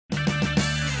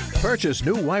Purchase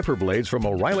new wiper blades from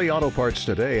O'Reilly Auto Parts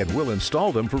today and we'll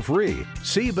install them for free.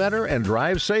 See better and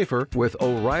drive safer with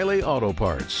O'Reilly Auto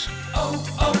Parts. Auto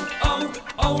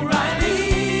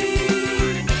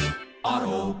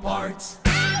Parts.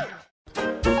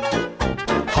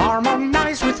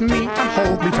 Harmonize with me and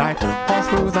hold me tight all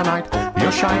through the night.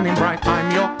 You're shining bright,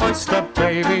 I'm your oyster,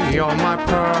 baby, you're my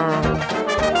pearl.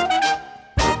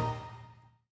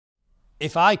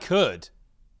 If I could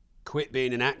quit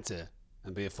being an actor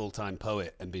and be a full-time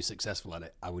poet and be successful at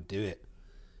it, I would do it.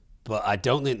 But I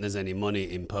don't think there's any money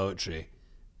in poetry,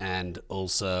 and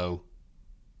also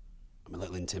I'm a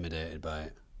little intimidated by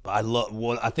it. But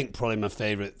I think probably my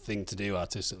favourite thing to do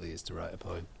artistically is to write a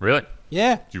poem. Really?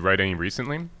 Yeah. Did you write any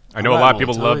recently? I know a lot of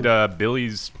people loved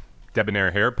Billy's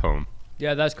Debonair Hair poem.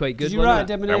 Yeah, that's quite good. Did you write a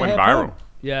debonair hair That went viral. poem?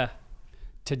 Yeah.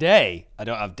 Today, I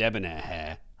don't have debonair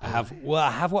hair. I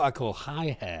have what I call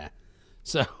high hair.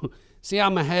 So, see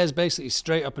how my hair's basically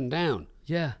straight up and down?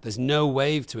 Yeah. There's no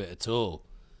wave to it at all.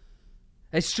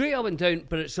 It's straight up and down,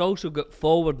 but it's also got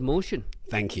forward motion.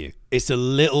 Thank you. It's a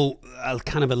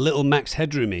kind of a little Max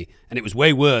Headroomy, and it was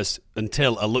way worse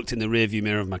until I looked in the rearview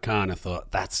mirror of my car and I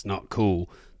thought, that's not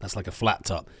cool. That's like a flat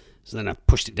top. So then I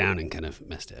pushed it down and kind of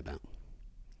messed it about.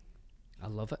 I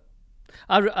love it.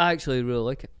 I actually really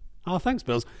like it. Oh, thanks,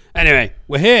 Bills. Anyway,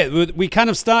 we're here. We kind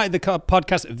of started the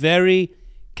podcast very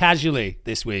casually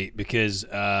this week because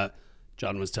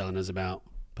John was telling us about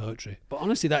poetry. But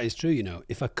honestly, that is true, you know.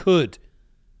 If I could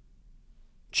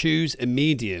choose a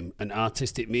medium, an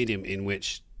artistic medium in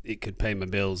which it could pay my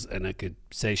bills and I could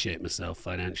satiate myself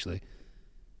financially,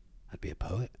 I'd be a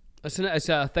poet. I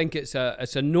think it's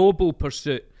a noble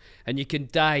pursuit, and you can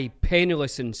die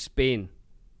penniless in Spain.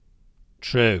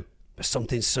 True. There's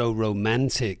something so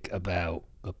romantic about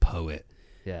a poet.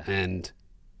 Yeah. And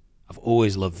I've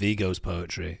always loved Vigo's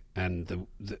poetry, and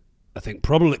I think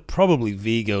probably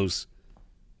Vigo's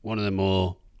one of the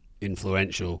more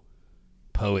influential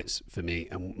poets for me.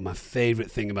 And my favourite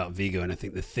thing about Vigo, and I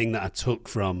think the thing that I took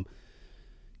from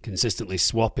consistently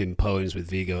swapping poems with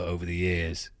Vigo over the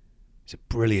years, it's a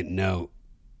brilliant note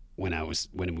when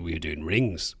we were doing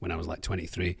Rings when I was like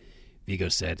 23. Vigo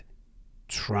said,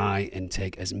 try and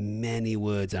take as many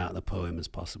words out of the poem as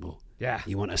possible. Yeah.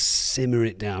 You want to simmer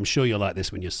it down. I'm sure you're like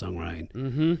this when you're songwriting.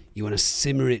 Mm-hmm. You want to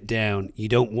simmer it down. You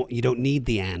don't need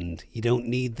the and. You don't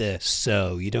need the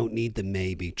so. You don't need the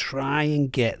maybe. Try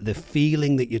and get the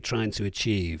feeling that you're trying to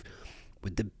achieve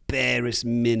with the barest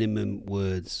minimum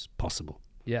words possible.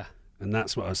 Yeah. And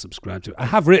that's what I subscribe to. I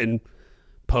have written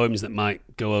poems that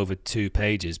might go over 2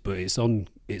 pages, but it's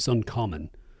uncommon.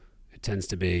 It tends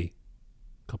to be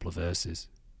a couple of verses.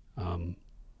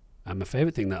 And my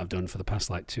favourite thing that I've done for the past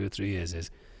like 2 or 3 years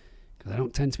is, because I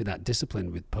don't tend to be that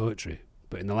disciplined with poetry,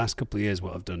 but in the last couple of years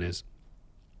what I've done is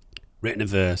written a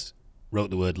verse,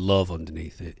 wrote the word love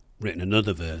underneath it, written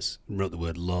another verse, and wrote the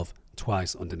word love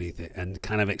twice underneath it, and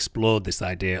kind of explored this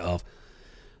idea of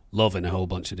love in a whole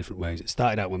bunch of different ways. It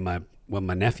started out when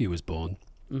my nephew was born.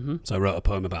 Mm-hmm. So I wrote a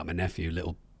poem about my nephew,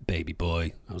 little baby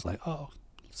boy. I was like, oh,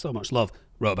 so much love.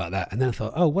 Wrote about that. And then I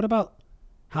thought, oh, what about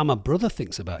how my brother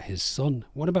thinks about his son?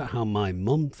 What about how my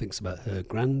mum thinks about her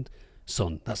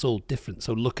grandson? That's all different.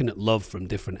 So looking at love from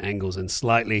different angles and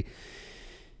slightly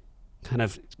kind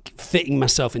of fitting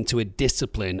myself into a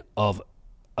discipline of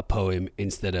a poem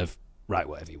instead of write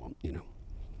whatever you want, you know.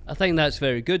 I think that's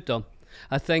very good, Dom.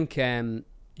 I think,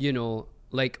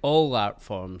 like all art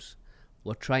forms,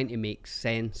 we're trying to make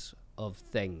sense of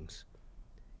things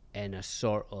in a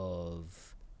sort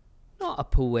of, not a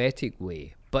poetic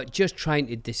way, but just trying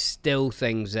to distill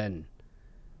things in,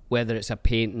 whether it's a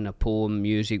painting, a poem,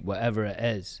 music, whatever it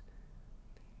is.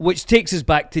 Which takes us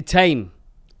back to time.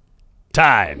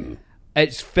 Time.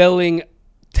 It's filling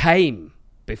time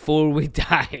before we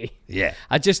die. Yeah.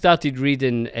 I just started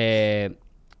reading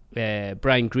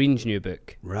Brian Greene's new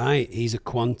book. Right. He's a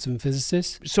quantum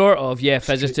physicist. Sort of, yeah,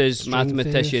 physicist, String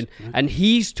mathematician. theorist, right. And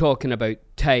he's talking about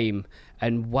time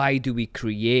and why do we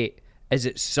create? Is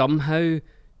it somehow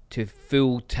to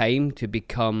full time to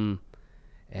become,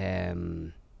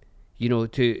 to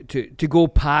go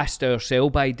past our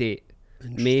sell-by date?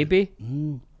 Maybe.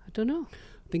 I don't know.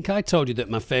 I think I told you that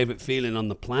my favourite feeling on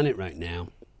the planet right now,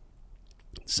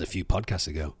 this is a few podcasts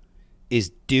ago, is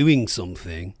doing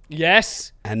something.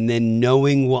 Yes. And then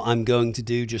knowing what I'm going to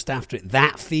do just after it.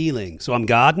 That feeling. So I'm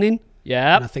gardening.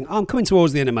 Yeah. And I think, I'm coming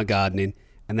towards the end of my gardening.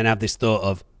 And then I have this thought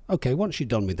of, okay, once you're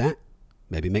done with that,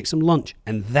 maybe make some lunch.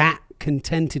 And that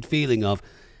contented feeling of,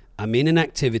 I'm in an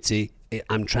activity,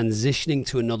 I'm transitioning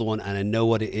to another one, and I know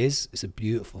what it is. It's a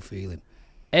beautiful feeling.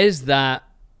 Is that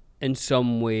in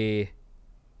some way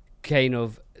kind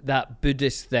of that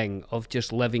Buddhist thing of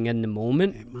just living in the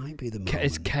moment. It might be the moment.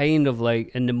 It's kind of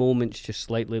like in the moment's just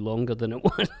slightly longer than it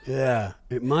was. Yeah,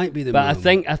 it might be the But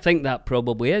moment. I think that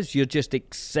probably is. You're just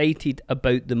excited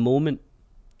about the moment.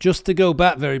 Just to go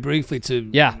back very briefly to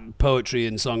Yeah. poetry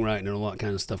and songwriting and all that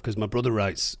kind of stuff, because my brother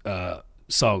writes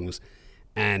songs,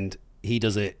 and he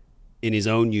does it in his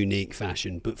own unique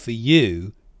fashion. But for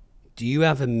you, do you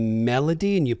have a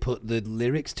melody and you put the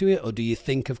lyrics to it, or do you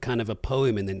think of kind of a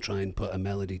poem and then try and put a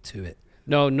melody to it?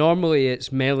 No, normally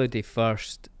it's melody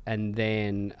first, and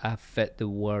then I fit the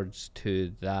words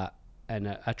to that,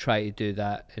 and I try to do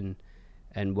that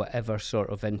in whatever sort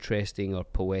of interesting or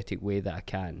poetic way that I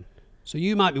can. So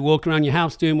you might be walking around your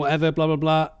house doing whatever, blah, blah,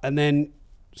 blah, and then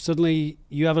suddenly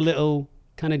you have a little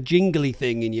kind of jingly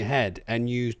thing in your head, and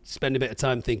you spend a bit of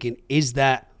time thinking, is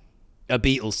that a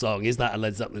Beatles song? Is that a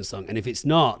Led Zeppelin song? And if it's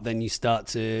not, then you start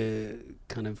to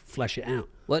kind of flesh it out.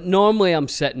 Well, normally I'm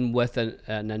sitting with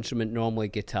an instrument, normally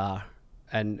guitar,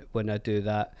 and when I do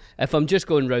that, if I'm just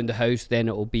going around the house, then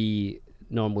it'll be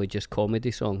normally just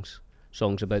comedy songs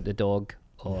about the dog,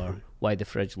 or why the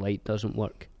fridge light doesn't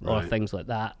work, or Right. things like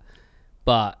that.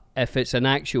 But if it's an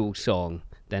actual song,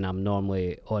 then I'm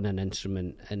normally on an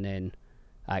instrument and then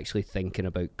actually thinking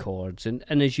about chords. And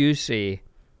as you say,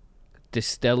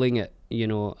 distilling it, you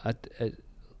know,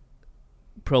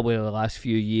 probably the last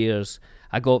few years,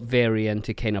 I got very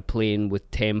into kind of playing with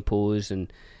tempos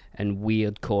and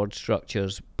weird chord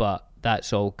structures, but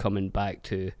that's all coming back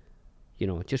to, you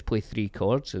know, just play 3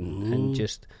 chords and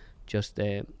just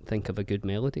think of a good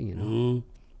melody, you know.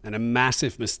 And a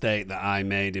massive mistake that I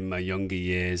made in my younger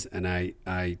years, and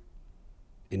I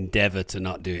endeavour to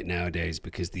not do it nowadays,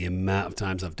 because the amount of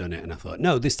times I've done it and I thought,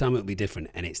 no, this time it'll be different,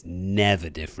 and it's never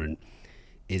different,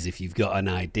 is if you've got an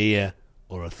idea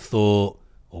or a thought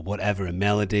or whatever, a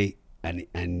melody,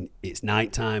 and it's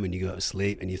nighttime and you go to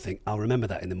sleep and you think, I'll remember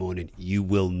that in the morning. You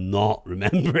will not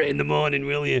remember it in the morning,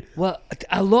 will you? Well,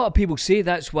 a lot of people say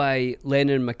that's why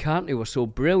Lennon and McCartney were so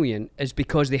brilliant, is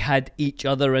because they had each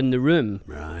other in the room,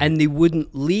 Right. and they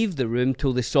wouldn't leave the room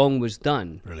till the song was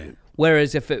done. Brilliant.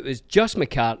 Whereas if it was just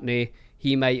McCartney,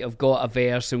 he might have got a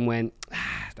verse and went,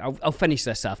 I'll finish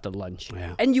this after lunch.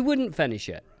 Yeah. And you wouldn't finish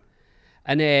it.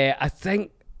 And I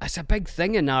think it's a big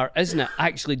thing in art, isn't it?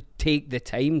 Actually take the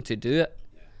time to do it.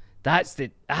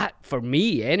 That for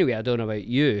me anyway, I don't know about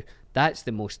you, that's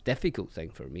the most difficult thing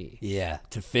for me. Yeah,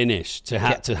 to finish, to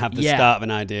have the Yeah. start of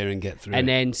an idea and get through And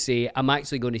it. then say, I'm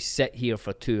actually going to sit here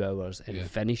for 2 hours and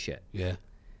finish it. Yeah.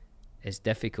 It's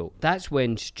difficult. That's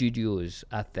when studios,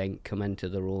 I think, come into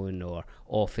their own, or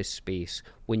office space,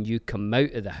 when you come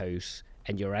out of the house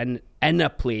and you're in a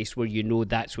place where you know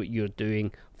that's what you're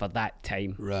doing for that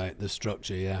time. Right, the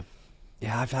structure, yeah.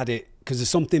 Yeah, I've had it, because there's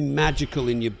something magical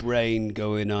in your brain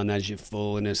going on as you're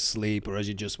falling asleep or as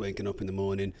you're just waking up in the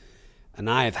morning. And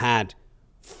I have had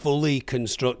fully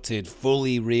constructed,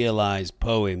 fully realised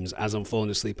poems as I'm falling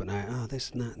asleep at night. Oh,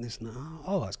 this and that and this and that.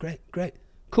 Oh, that's great,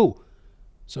 cool.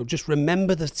 So just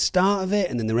remember the start of it,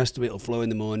 and then the rest of it will flow in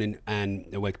the morning, and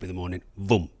I wake up in the morning,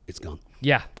 boom, it's gone.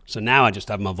 Yeah. So now I just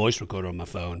have my voice recorder on my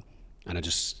phone, and I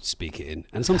just speak it in.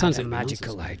 And sometimes That's a it'll be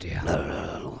magical nonsense.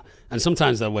 idea. And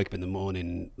sometimes I'll wake up in the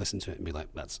morning, listen to it, and be like,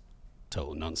 that's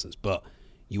total nonsense. But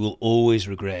you will always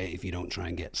regret it if you don't try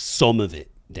and get some of it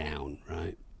down,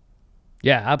 right?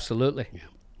 Yeah, absolutely. Yeah.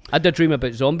 I did dream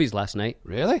about zombies last night.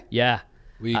 Really? Yeah.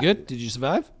 Were you good? Did you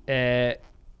survive?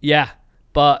 Yeah,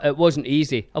 but it wasn't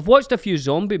easy. I've watched a few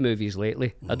zombie movies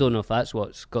lately. I don't know if that's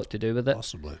what's got to do with it.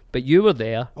 Possibly. But you were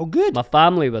there. Oh, good. My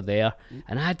family were there,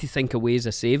 and I had to think of ways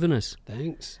of saving us.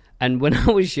 Thanks. And when I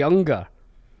was younger,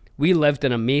 we lived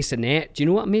in a maisonette. Do you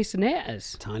know what a maisonette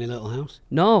is? Tiny little house.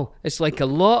 No, it's like a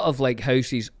lot of like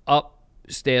houses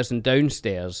upstairs and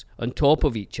downstairs on top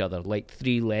of each other, like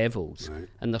 3 levels. Right.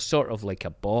 And they're sort of like a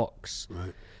box.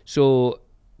 Right. So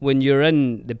when you're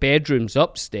in the bedrooms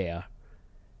upstairs,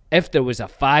 if there was a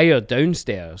fire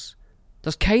downstairs,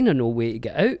 there's kind of no way to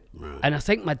get out. Right. And I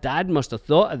think my dad must have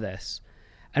thought of this.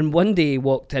 And one day he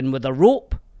walked in with a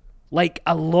rope, like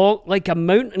a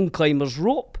mountain climber's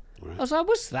rope. Right. I was like,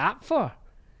 what's that for?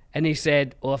 And he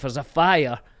said, oh, if there's a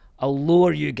fire, I'll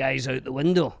lower you guys out the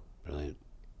window. Brilliant.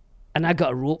 And I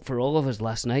got a rope for all of us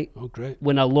last night Oh, great.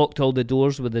 when I locked all the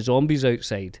doors with the zombies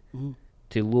outside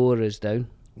to lower us down.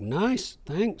 Nice.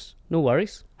 Thanks. No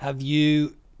worries. Have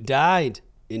you died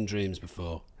in dreams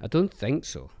before? I don't think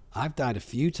so. I've died a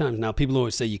few times. Now, people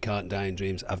always say you can't die in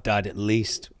dreams. I've died at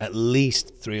least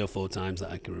 3 or 4 times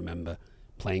that I can remember.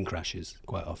 Plane crashes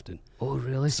quite often. Oh,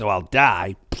 really? So I'll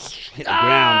die, hit the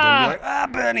ground, and be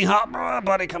like, burning hot,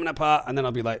 body coming apart. And then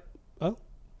I'll be like, oh,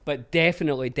 But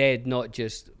definitely dead, not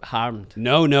just harmed.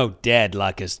 No, dead,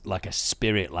 like a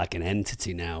spirit, like an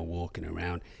entity now walking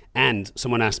around. And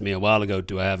someone asked me a while ago,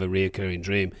 do I have a reoccurring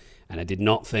dream? And I did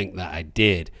not think that I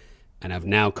did. And I've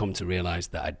now come to realize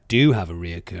that I do have a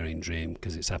reoccurring dream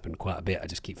because it's happened quite a bit. I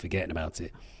just keep forgetting about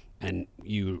it. And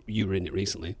you were in it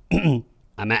recently.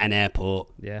 I'm at an airport,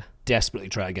 desperately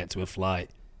trying to get to a flight,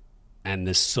 and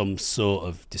there's some sort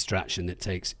of distraction that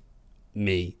takes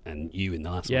me and you in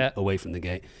the last one away from the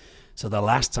gate. So the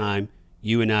last time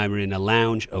you and I were in a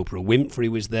lounge, Oprah Winfrey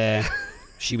was there.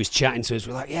 She was chatting to us.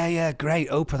 We're like, yeah, great,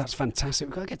 Oprah, that's fantastic.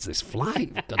 We've got to get to this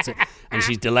flight. That's it. And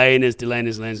she's delaying us.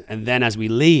 And then as we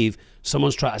leave,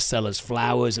 someone's trying to sell us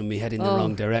flowers and we head in the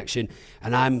wrong direction.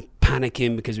 And I'm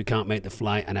panicking because we can't make the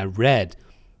flight. And I read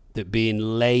that being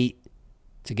late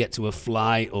to get to a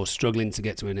flight or struggling to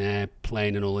get to an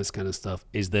airplane and all this kind of stuff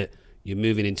is that you're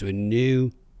moving into a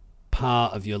new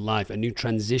part of your life, a new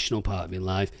transitional part of your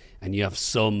life, and you have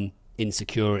some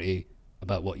insecurity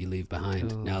about what you leave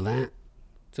behind. Now that...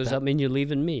 So does that mean you're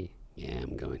leaving me? Yeah,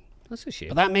 I'm going. That's a shame.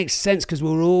 But that makes sense because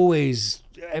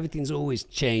everything's always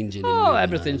changing. Oh,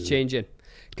 everything's changing.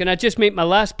 Can I just make my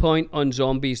last point on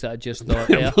zombies that I just thought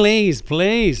there? Please.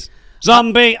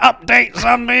 Zombie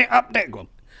update. Go on.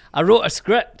 I wrote a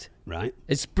script. Right.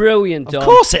 It's brilliant, Dom. Of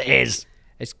course it is.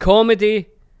 It's comedy.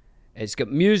 It's got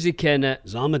music in it.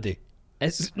 Zomedy.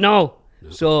 No.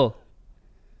 So,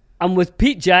 I'm with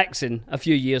Pete Jackson a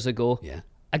few years ago. Yeah.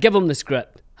 I give him the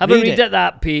script. Have a read at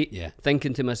that, Pete. Yeah.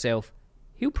 Thinking to myself,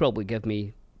 he'll probably give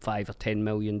me $5 or $10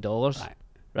 million.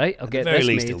 Right? I'll get At the very this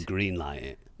least, made. he'll greenlight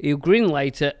it. He'll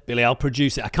greenlight it. Billy, I'll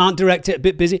produce it. I can't direct it. A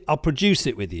bit busy. I'll produce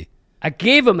it with you. I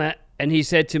gave him it, and he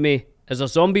said to me, "Is there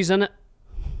zombies in it?"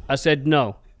 I said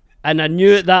no. And I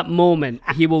knew at that moment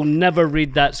he will never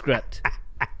read that script.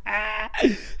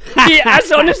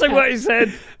 That's honestly what he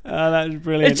said. Oh, that's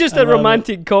brilliant. It's just a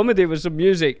romantic comedy with some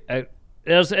music.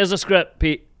 There's a script,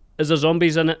 Pete. Is there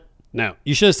zombies in it? No.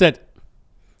 You should have said,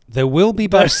 there will be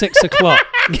by 6 o'clock.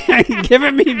 Give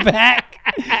it me back.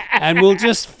 And we'll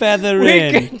just feather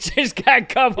in. We can just get a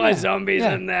couple of zombies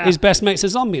in there. His best mate's a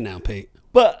zombie now, Pete.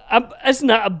 But isn't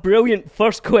that a brilliant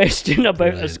first question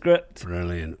about a script?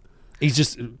 Brilliant.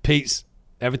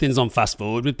 Everything's on fast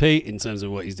forward with Pete in terms of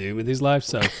what he's doing with his life.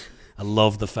 So I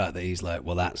love the fact that he's like,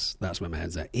 well, that's where my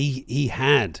head's at. He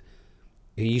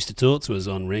used to talk to us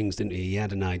on Rings, didn't he? He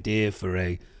had an idea for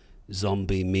a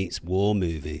zombie meets war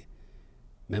movie.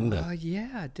 Remember? Oh, yeah,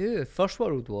 I do. First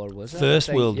World War, was it?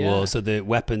 First World War, so the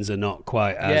weapons are not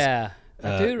quite as...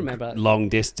 I do remember that. Long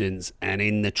distance, and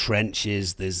in the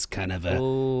trenches there's kind of a...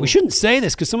 We shouldn't say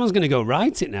this because someone's going to go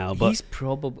write it now, but... He's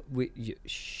probably...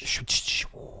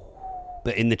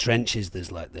 But in the trenches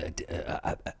there's like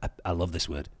I love this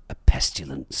word, a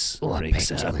pestilence.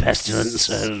 A pestilence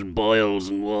has boils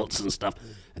and warts and stuff,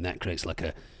 and that creates like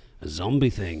a zombie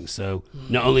thing. So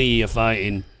not only are you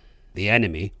fighting the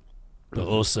enemy, but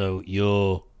also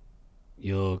your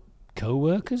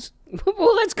co-workers.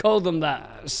 Well, let's call them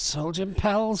that. Soldier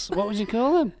pals. What would you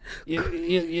call them?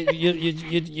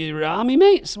 Your army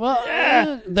mates.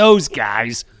 What? Those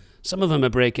guys. Some of them are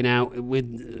breaking out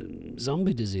with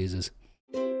zombie diseases.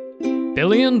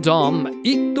 Billy and Dom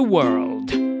eat the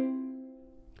world.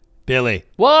 Billy.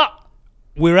 What?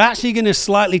 We're actually going to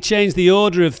slightly change the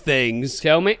order of things.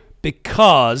 Tell me.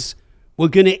 Because we're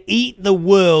going to eat the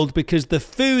world because the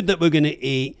food that we're going to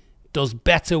eat does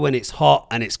better when it's hot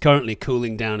and it's currently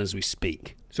cooling down as we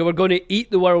speak. So we're going to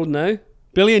eat the world now?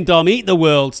 Billy and Dom eat the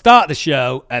world, start the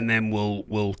show, and then we'll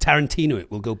Tarantino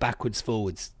it. We'll go backwards,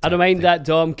 forwards. I don't mind that,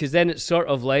 Dom, because then it's sort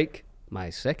of like my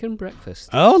second breakfast.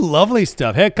 Oh, lovely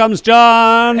stuff. Here comes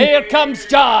John. Here comes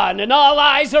John, and all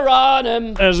eyes are on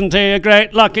him. Isn't he a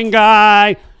great-looking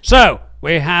guy? So,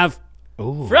 we have...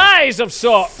 Fries of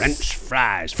sorts. French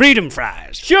fries. Freedom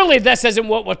fries. Surely this isn't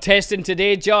what we're testing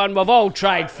today, John. We've all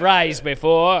tried fries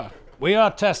before. We are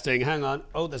testing. Hang on.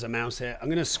 Oh, there's a mouse here. I'm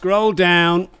going to scroll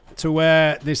down to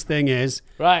where this thing is.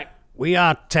 Right. We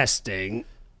are testing...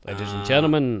 Ladies and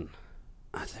gentlemen...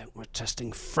 I think we're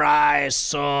testing fry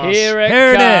sauce. Here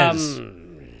it comes. Is.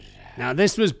 Now,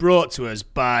 this was brought to us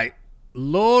by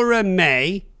Laura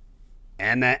May,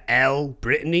 Emma L,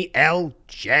 Brittany L,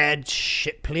 Jed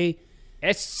Shipley,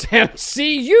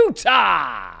 SMC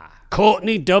Utah,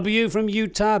 Courtney W from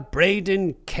Utah,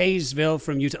 Braden Kaysville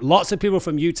from Utah. Lots of people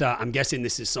from Utah. I'm guessing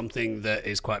this is something that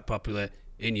is quite popular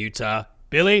in Utah.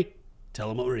 Billy, tell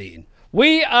them what we're eating.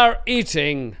 We are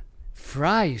eating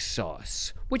fry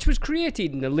sauce, which was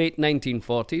created in the late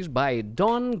 1940s by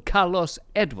Don Carlos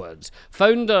Edwards,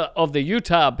 founder of the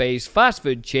Utah-based fast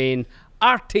food chain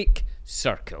Arctic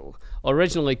Circle.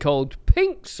 Originally called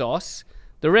pink sauce,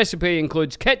 The recipe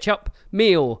includes ketchup,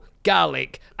 mayo,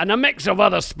 garlic, and a mix of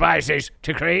other spices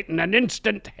to create an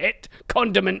instant hit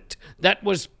condiment that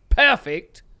was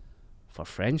perfect for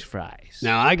French fries.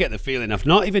 Now, I get the feeling, I've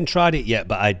not even tried it yet,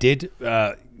 but I did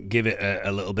give it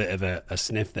a little bit of a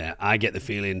sniff there. I get the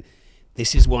feeling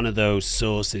this is one of those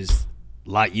sauces,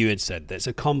 like you had said, that's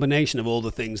a combination of all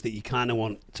the things that you kind of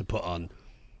want to put on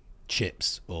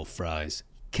chips or fries.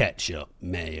 Ketchup,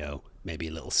 mayo, maybe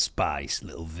a little spice, a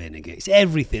little vinegar. It's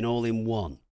everything all in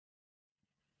one.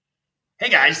 Hey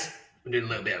guys, I'm doing a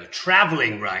little bit of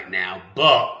travelling right now,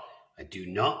 but I do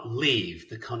not leave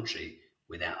the country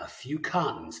without a few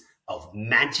cartons of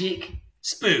Magic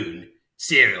Spoon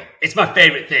cereal. It's my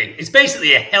favourite thing. It's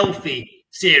basically a healthy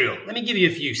cereal. Let me give you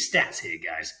a few stats here,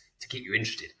 guys, to keep you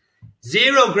interested.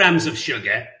 0 grams of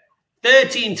sugar,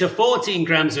 13 to 14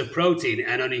 grams of protein,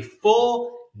 and only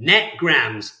 4 net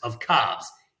grams of carbs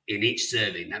in each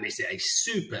serving. That makes it a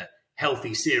super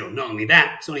healthy cereal. Not only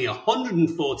that, it's only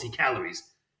 140 calories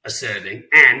a serving,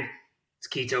 and it's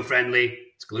keto friendly,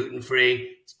 it's gluten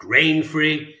free, it's grain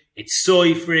free, it's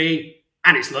soy free,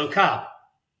 and it's low carb.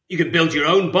 You can build your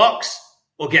own box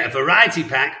or get a variety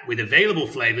pack with available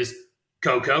flavors: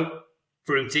 cocoa,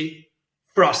 fruity,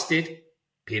 frosted,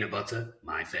 peanut butter,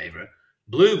 my favorite,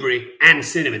 blueberry, and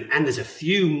cinnamon. And there's a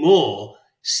few more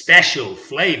special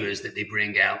flavors that they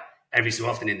bring out every so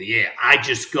often in the year. I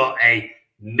just got a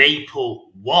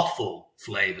maple waffle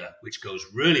flavor, which goes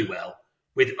really well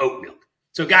with oat milk.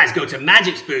 So guys, go to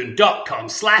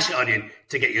magicspoon.com/onion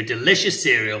to get your delicious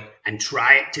cereal and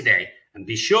try it today. And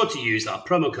be sure to use our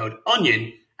promo code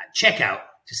ONION at checkout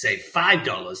to save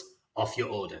 $5 off your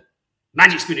order.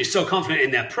 Magic Spoon is so confident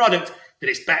in their product that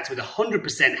it's backed with a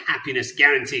 100% happiness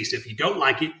guarantee. So if you don't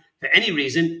like it for any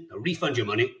reason, they'll refund your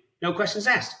money, no questions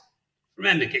asked.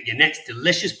 Remember, get your next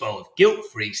delicious bowl of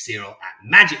guilt-free cereal at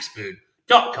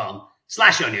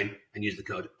magicspoon.com/onion and use the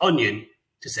code ONION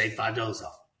to save $5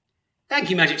 off. Thank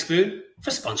you, Magic Spoon,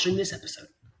 for sponsoring this episode.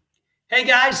 Hey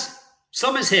guys,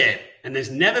 summer's here, and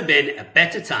there's never been a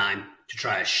better time to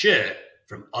try a shirt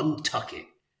from Untuck It.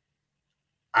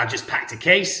 I've just packed a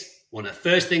case. One of the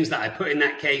first things that I put in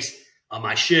that case are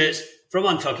my shirts from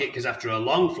Untuck It, because after a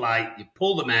long flight, you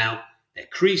pull them out, they're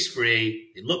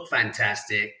crease-free, they look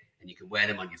fantastic, and you can wear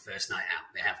them on your first night out.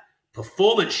 They have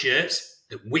performance shirts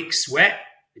that wick sweat,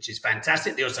 which is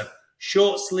fantastic. They also have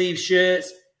short sleeve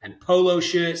shirts and polo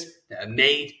shirts that are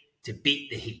made to beat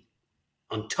the heat.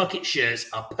 Untuck It shirts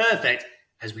are perfect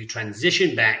as we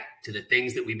transition back to the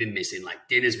things that we've been missing, like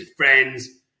dinners with friends,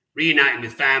 reuniting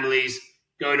with families,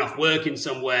 going off working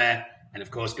somewhere, and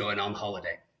of course going on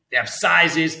holiday. They have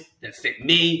sizes that fit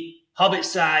me,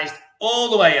 Hobbit-sized, all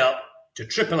the way up to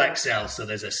XXL, so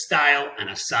there's a style and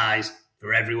a size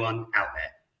for everyone out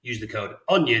there. Use the code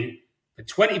ONION for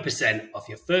 20% off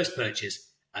your first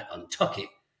purchase at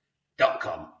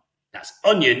untuckit.com. That's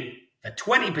ONION for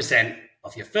 20%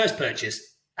 off your first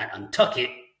purchase at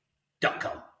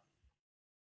untuckit.com.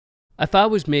 If I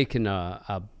was making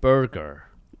a burger,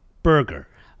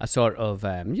 a sort of,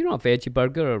 a veggie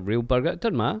burger or a real burger, it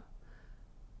doesn't matter,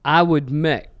 I would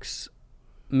mix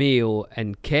mayo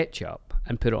and ketchup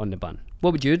and put it on the bun.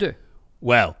 What would you do?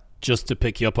 Well, just to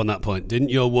pick you up on that point, didn't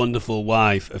your wonderful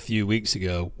wife a few weeks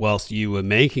ago, whilst you were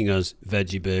making us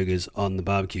veggie burgers on the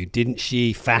barbecue, didn't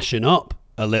she fashion up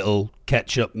a little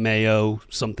ketchup, mayo,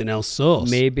 something else sauce?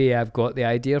 Maybe I've got the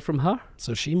idea from her.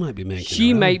 So she might be making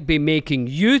She might be making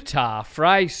Utah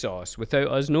fry sauce without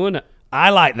us knowing it.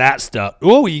 I like that stuff.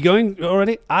 Oh, are you going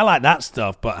already? I like that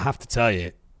stuff, but I have to tell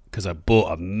you, because I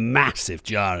bought a massive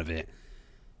jar of it,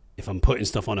 if I'm putting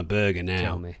stuff on a burger now,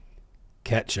 Tell me.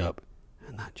 ketchup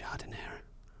and that giardiniera.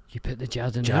 You put the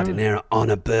giardiniera? Giardiniera on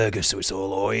a burger, so it's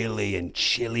all oily and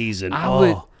chilies and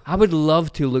I would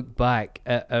love to look back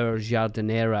at our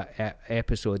giardiniera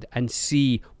episode and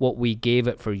see what we gave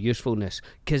it for usefulness,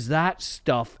 because that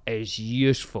stuff is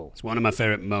useful. It's one of my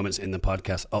favourite moments in the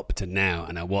podcast up to now,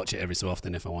 and I watch it every so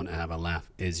often if I want to have a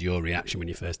laugh, is your reaction when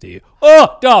you first eat it.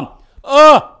 Oh, Dom!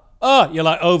 Oh! You're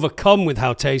like overcome with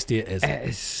how tasty it is. It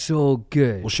is so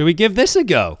good. Well, should we give this a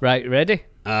go? Right, ready?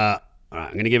 All right,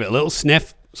 I'm going to give it a little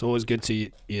sniff. It's always good to,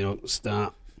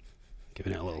 start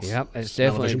giving it a little Yep, it's smell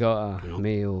definitely vision. got a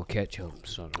mayo ketchup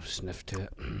sort of sniff to it.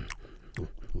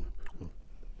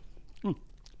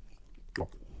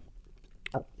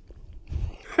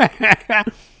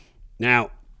 Now,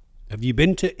 have you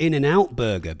been to In-N-Out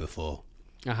Burger before?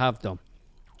 I have done.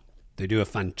 They do a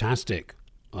fantastic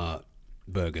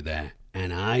burger there,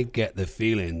 and I get the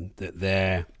feeling that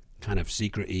their kind of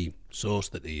secret-y sauce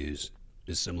that they use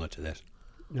is similar to this.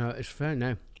 No, it's fair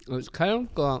now. It's kind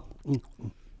of got...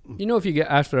 if you get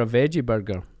asked for a veggie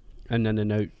burger in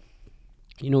In-N-Out,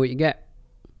 You know what you get?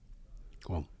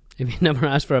 Go on. If you never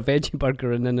ask for a veggie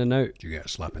burger in In-N-Out. Do you get a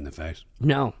slap in the face?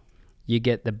 No. You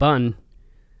get the bun,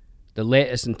 the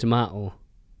lettuce and tomato.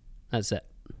 That's it.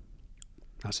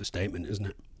 That's a statement, isn't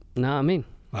it? Know what I mean?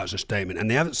 That's a statement. And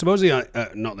they have, supposedly,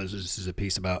 not that this is a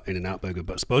piece about In-N-Out Burger,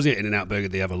 but supposedly at In-N-Out Burger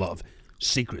they have a lot of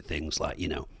secret things like,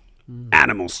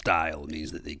 animal style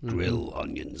means that they grill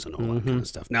onions and all that kind of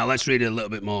stuff. Now let's read a little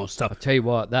bit more stuff. I'll tell you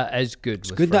what, that is good.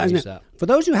 It's good, that, isn't it? For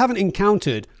those who haven't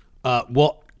encountered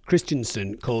what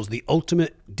Christensen calls the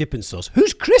ultimate dipping sauce.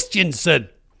 Who's Christensen?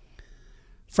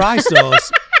 Fry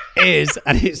sauce is,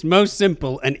 at its most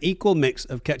simple, an equal mix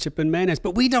of ketchup and mayonnaise.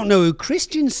 But we don't know who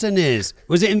Christensen is.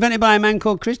 Was it invented by a man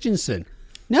called Christensen?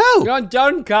 No.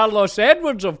 John Carlos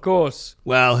Edwards, of course.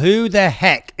 Well, who the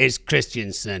heck is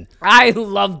Christensen? I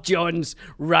love John's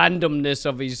randomness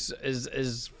of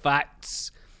his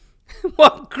facts.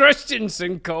 What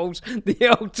Christensen calls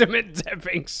the ultimate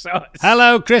dipping sauce.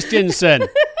 Hello, Christensen.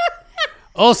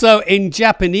 Also, in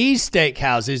Japanese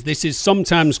steakhouses, this is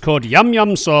sometimes called yum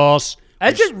yum sauce.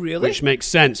 Is it really? Which makes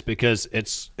sense because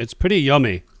it's pretty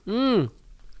yummy.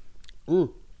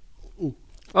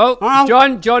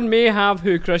 Oh, John may have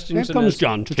who Christensen Here comes is.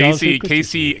 John to tell us who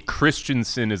Casey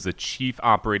Christensen is the Chief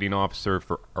Operating Officer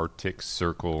for Arctic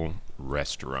Circle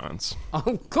Restaurants.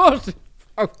 Of course.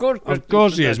 Of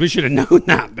course he is. We should have known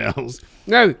that, Bills.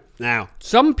 Now,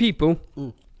 some people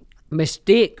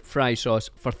mistake fry sauce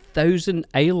for Thousand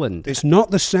Island. It's not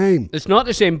the same. It's not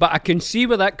the same, but I can see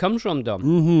where that comes from,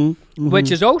 Dom. Which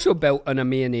is also built on a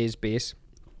mayonnaise base.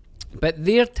 But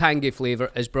their tangy flavour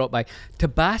is brought by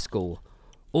Tabasco.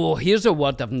 Oh, here's a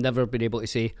word I've never been able to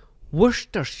say.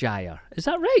 Worcestershire. Is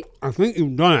that right? I think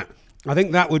you've done it. I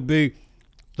think that would be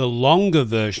the longer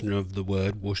version of the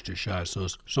word Worcestershire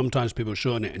sauce. Sometimes people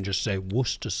shorten it and just say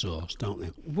Worcester sauce, don't they?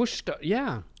 Worcester,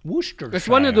 yeah. Worcestershire. It's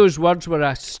one of those words where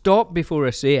I stop before I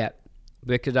say it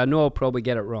because I know I'll probably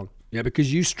get it wrong. Yeah,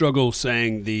 because you struggle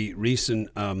saying the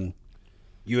recent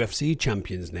UFC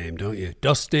champion's name, don't you?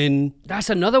 Dustin. That's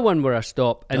another one where I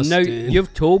stop. And now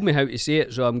you've told me how to say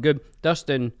it, so I'm good.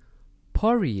 Dustin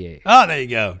Poirier. Ah, there you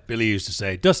go. Billy used to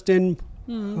say Dustin.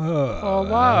 Oh,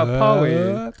 wow,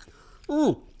 Poirier.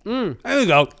 There you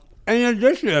go. In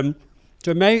addition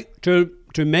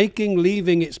to making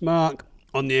leaving its mark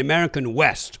on the American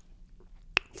West,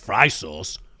 fry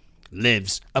sauce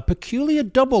lives a peculiar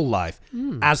double life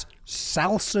as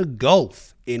salsa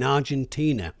golf in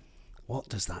Argentina. What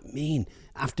does that mean?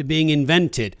 After being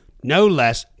invented, no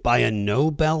less, by a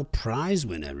Nobel Prize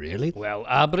winner, really. Well,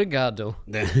 abrigado.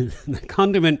 The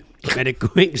condiment made a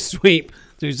quick sweep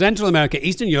through Central America,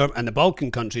 Eastern Europe, and the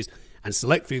Balkan countries, and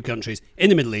select few countries in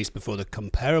the Middle East before the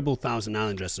comparable Thousand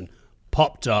Island dressing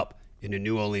popped up in a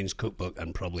New Orleans cookbook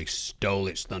and probably stole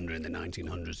its thunder in the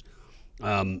 1900s.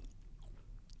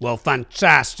 Well,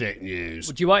 fantastic news.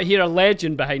 Would you want to hear a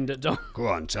legend behind it, Dom? Go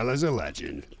on, tell us a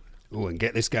legend. Oh, and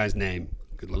get this guy's name.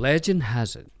 Good luck. Legend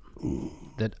has it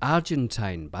that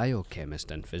Argentine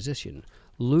biochemist and physician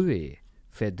Louis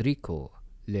Federico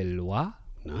Leloir,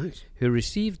 Nice. who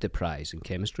received the prize in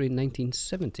chemistry in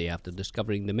 1970 after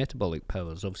discovering the metabolic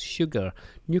powers of sugar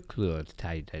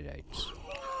nucleotides.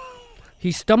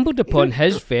 He stumbled upon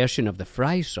his version of the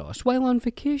fry sauce while on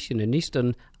vacation in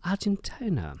eastern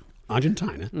Argentina.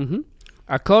 Argentina? Mm-hmm.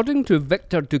 According to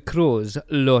Victor Ducrot's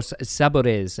Los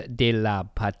Sabores de la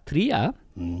Patria,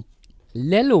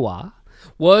 Leloir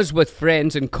was with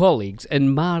friends and colleagues in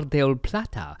Mar del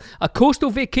Plata, a coastal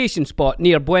vacation spot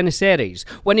near Buenos Aires,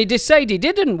 when he decided he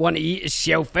didn't want to eat his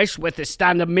shellfish with the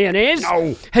standard mayonnaise.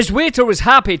 No. His waiter was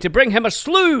happy to bring him a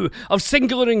slew of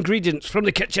singular ingredients from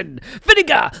the kitchen: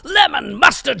 vinegar, lemon,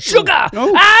 mustard, sugar,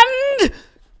 and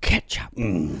ketchup.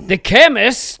 The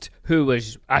chemist, who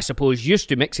was, I suppose, used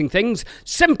to mixing things,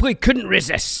 simply couldn't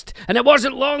resist. And it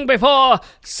wasn't long before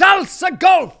Salsa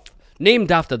Golf,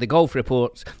 named after the golf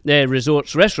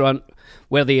resort's restaurant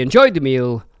where they enjoyed the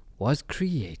meal, was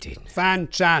created.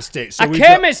 Fantastic. So a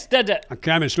chemist did it. A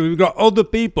chemist. So we've got other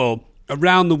people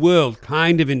around the world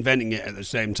kind of inventing it at the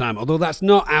same time, although that's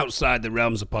not outside the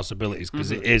realms of possibilities because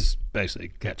it is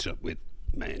basically ketchup with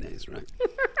mayonnaise, right?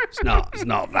 It's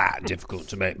not that difficult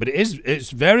to make, but it's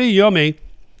very yummy.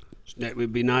 It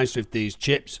would be nice if these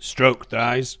chips, stroke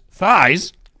fries.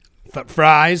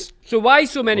 So why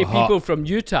so many Hot. people from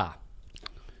Utah?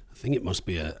 I think it must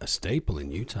be a staple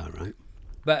in Utah, right?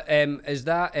 But is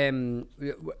that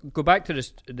go back to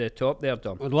the top there,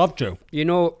 Dom? I'd love to. You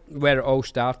know where it all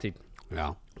started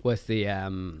Yeah. with the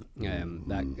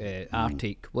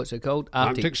Arctic. What's it called?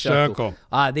 Arctic Circle.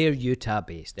 They're Utah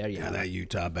based. There you Yeah, are. they're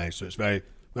Utah based, so it's very,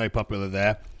 very popular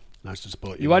there. Nice to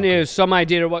support you. You want to local. have some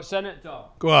idea of what's in it, Dom?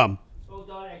 Go on. Hold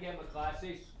on, I get my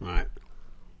glasses. Right.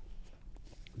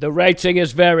 The writing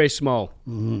is very small.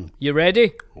 You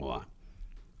ready? What?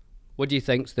 What do you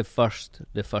think's the first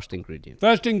ingredient?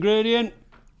 First ingredient,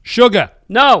 sugar,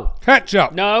 No.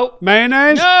 ketchup, No.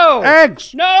 mayonnaise, No.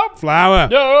 eggs, No. flour,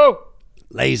 No.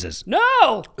 lasers. No.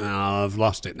 Oh, I've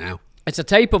lost it now. It's a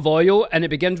type of oil and it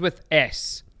begins with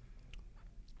S.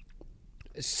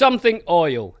 Something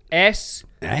oil. S,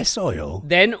 S oil?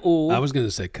 then O. I was going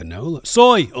to say canola.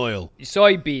 Soy oil.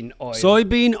 Soybean oil.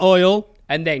 Soybean oil,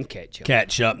 And then ketchup.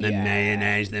 ketchup, then Yeah.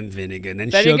 mayonnaise, then vinegar, then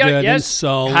Vinegar, sugar, then yes.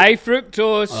 salt. High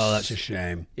fructose. Oh, that's a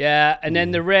shame. Yeah, and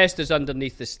then the rest is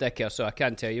underneath the sticker, so I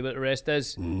can't tell you what the rest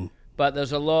is. But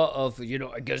there's a lot of,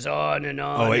 it goes on and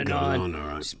on Oh, it and goes on. on, all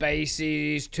right.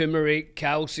 Spices, turmeric,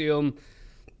 calcium,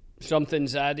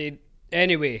 something's added.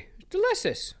 Anyway,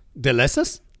 delicious.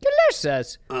 Delicious?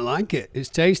 Delicious. I like it. It's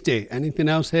tasty. Anything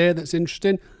else here that's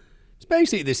interesting? It's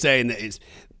basically they're saying that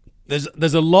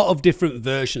there's a lot of different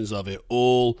versions of it,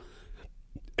 all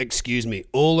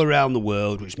around the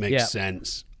world, which makes Yeah.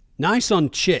 sense. Nice on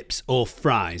chips or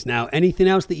fries. Now, anything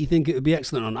else that you think it would be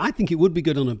excellent on? I think it would be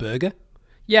good on a burger.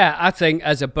 Yeah, I think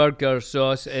as a burger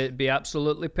sauce, it'd be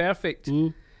absolutely perfect.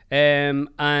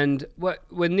 And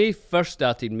when they first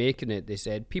started making it, they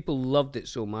said people loved it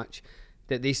so much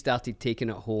that they started taking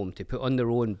it home to put on their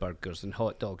own burgers and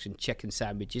hot dogs and chicken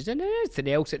sandwiches and anything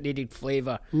else that needed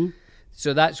flavour.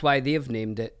 So that's why they've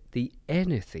named it the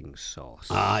anything sauce.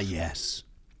 Ah, yes.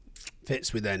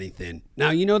 Fits with anything.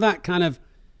 Now, you know that kind of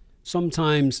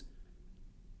sometimes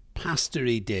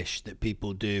pasta-y dish that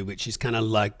people do, which is kind of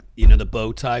like, the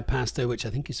bow tie pasta, which I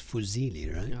think is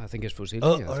fusilli, right? I think it's fusilli.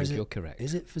 Oh, I or think is it, you're correct.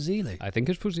 Is it fusilli? I think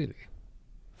it's fusilli.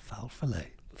 Falfalet.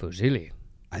 Fusilli.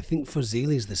 I think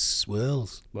fusilli is the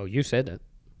swirls. Well, you said it.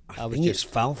 I think it's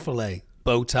falfalet.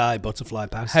 Bow tie, butterfly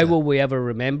pasta. How will we ever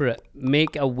remember it?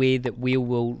 Make a way that we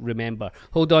will remember.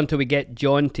 Hold on till we get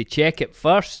John to check it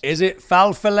first. Is it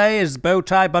falfalet? Is bow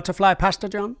tie butterfly pasta,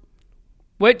 John?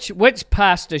 Which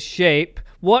pasta shape?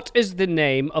 What is the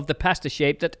name of the pasta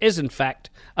shape that is in fact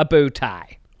a bow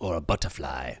tie? Or a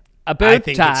butterfly? A bow I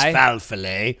think tie. it's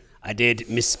falfalet. I did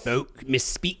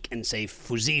misspeak and say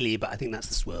fusilli, but I think that's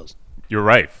the swirls. You're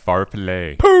right.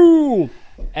 Farfalle. Boom!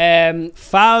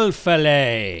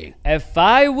 Falfalet. If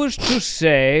I was to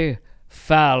say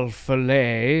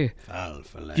falfalet,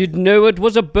 Falfalet. you'd know it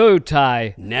was a bow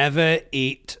tie. Never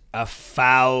eat a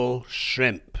foul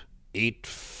shrimp. Eat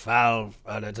foul.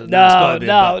 No,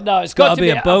 It's got to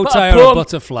be a bow tie or a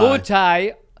butterfly. Bow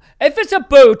tie. If it's a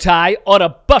bow tie or a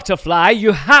butterfly,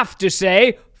 you have to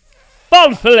say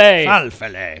falfalet.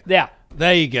 Falfalet. Yeah.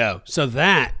 There you go. So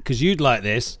that, because you'd like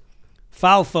this,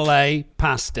 falfalet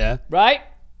pasta Right?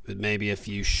 with maybe a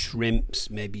few shrimps.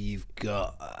 Maybe you've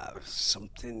got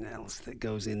something else that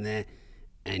goes in there,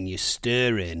 and you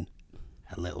stir in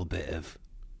a little bit of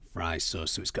fry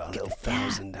sauce, so it's got a little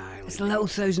Thousand Island. It's a little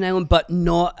Thousand Island, but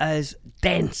not as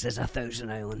dense as a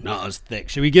Thousand Island. Not as thick.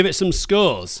 Should we give it some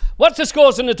scores? What's the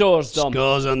scores on the doors, Dom?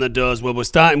 Scores on the doors. Well, we're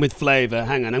starting with flavour.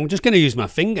 Hang on, I'm just going to use my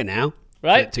finger now.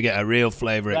 Right. To get a real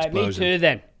flavour Right, explosion. me too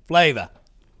then. Flavour.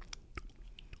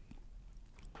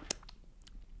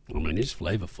 I mean, it's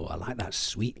flavourful. I like that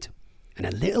sweet. And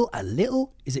a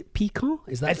little, is it piquant?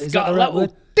 Is that, It's is got that a the right little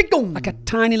word? tickle. Like a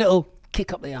tiny little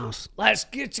kick up the arse. It's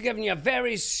giving you a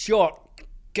very short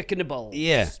kick in the balls.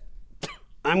 Yeah.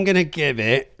 I'm going to give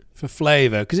it, for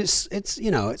flavour, because it's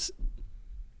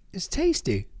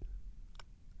tasty.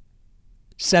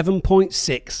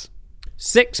 7.6.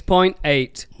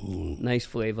 6.8. Nice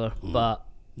flavour, but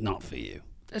Not for you.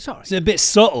 it's all right. It's a bit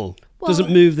subtle. Doesn't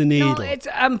Well, move the needle. No, it's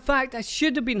in fact I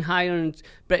should have been higher,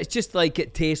 but it's just like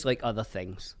it tastes like other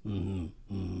things.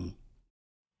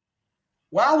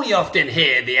 While we often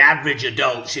hear the average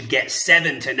adult should get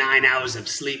 7 to 9 hours of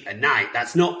sleep a night,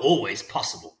 that's not always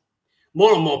possible.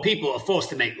 More and more people are forced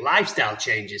to make lifestyle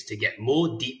changes to get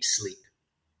more deep sleep.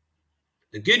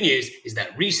 The good news is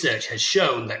that research has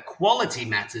shown that quality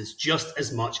matters just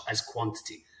as much as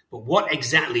quantity. But what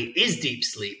exactly is deep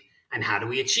sleep and how do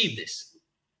we achieve this?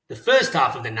 The first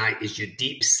half of the night is your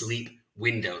deep sleep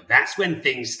window. That's when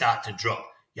things start to drop.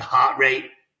 Your heart rate,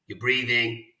 your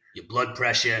breathing, your blood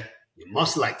pressure, your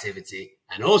muscle activity,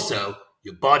 and also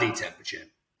your body temperature.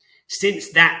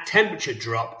 Since that temperature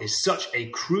drop is such a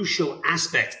crucial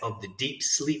aspect of the deep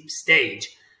sleep stage,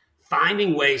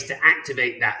 finding ways to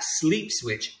activate that sleep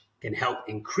switch can help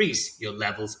increase your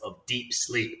levels of deep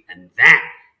sleep. And that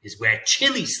is where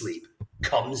Chili Sleep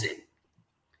comes in.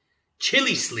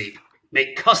 Chili Sleep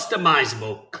make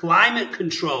customizable,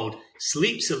 climate-controlled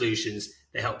sleep solutions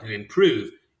that help you improve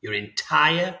your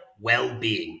entire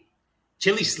well-being.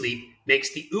 Chili Sleep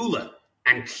makes the ULA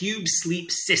and Cube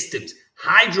Sleep systems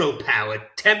hydro-powered,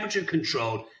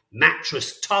 temperature-controlled,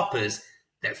 mattress toppers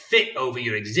that fit over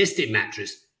your existing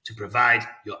mattress to provide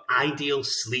your ideal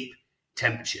sleep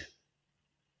temperature.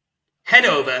 Head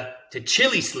over to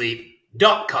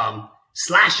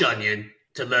chilisleep.com/onion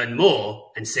to learn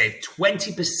more and save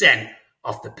 20%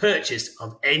 off the purchase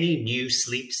of any new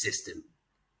sleep system.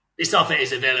 This offer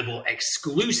is available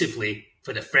exclusively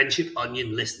for the Friendship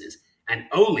Onion listeners and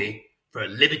only for a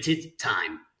limited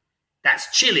time.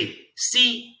 That's Chili,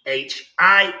 CHILI,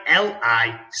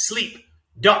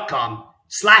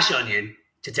 sleep.com/onion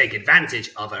to take advantage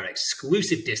of our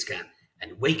exclusive discount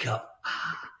and wake up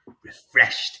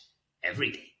refreshed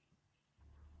every day.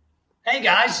 Hey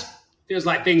guys, feels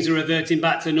like things are reverting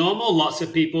back to normal. Lots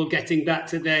of people getting back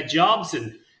to their jobs,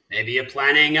 and maybe you're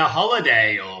planning a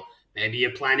holiday, or maybe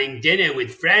you're planning dinner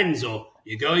with friends, or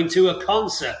you're going to a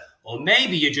concert, or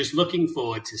maybe you're just looking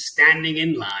forward to standing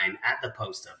in line at the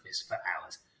post office for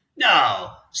hours.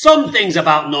 No, some things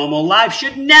about normal life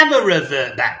should never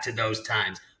revert back to those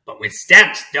times. But with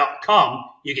Stamps.com,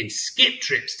 you can skip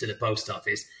trips to the post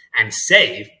office and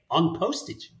save on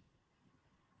postage.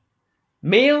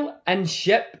 Mail and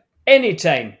ship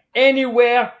anytime,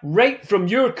 anywhere, right from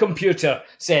your computer.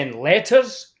 Send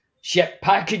letters, ship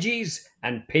packages,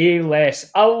 and pay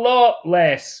less, a lot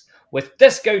less, with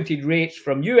discounted rates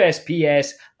from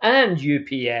USPS and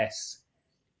UPS.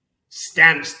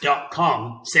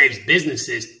 Stamps.com saves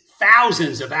businesses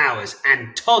thousands of hours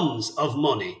and tons of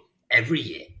money every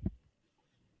year.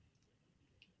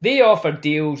 They offer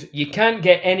deals you can't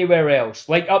get anywhere else,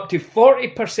 like up to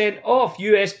 40% off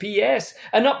USPS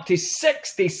and up to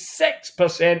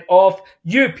 66% off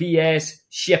UPS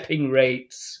shipping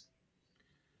rates.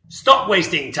 Stop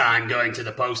wasting time going to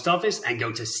the post office and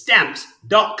go to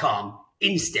Stamps.com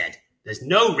instead. There's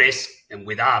no risk, and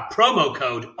with our promo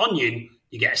code ONION,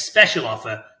 you get a special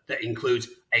offer that includes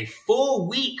a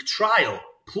 4-week trial,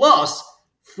 plus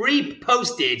free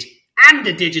postage and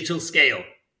a digital scale.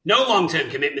 No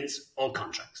long-term commitments or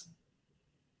contracts.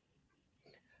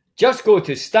 Just go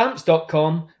to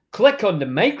Stamps.com, click on the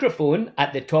microphone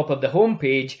at the top of the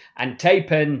homepage and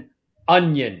type in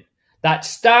ONION. That's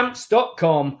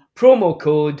Stamps.com, promo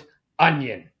code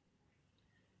ONION.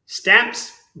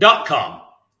 Stamps.com.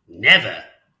 Never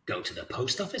go to the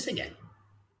post office again.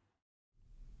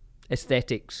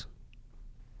 Aesthetics.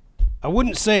 I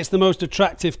wouldn't say it's the most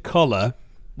attractive colour.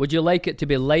 Would you like it to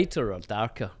be lighter or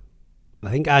darker? I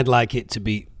think I'd like it to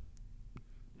be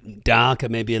darker,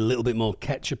 maybe a little bit more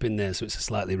ketchup in there, so it's a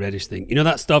slightly reddish thing. You know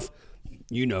that stuff,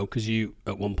 you know, because you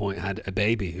at one point had a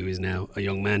baby who is now a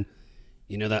young man.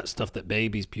 You know that stuff that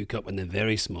babies puke up when they're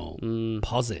very small?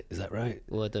 Posit, is that right?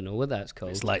 Well, I don't know what that's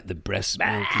called. It's like the breast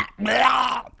milk.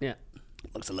 Yeah.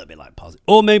 Looks a little bit like Posit.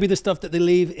 Or maybe the stuff that they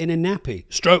leave in a nappy,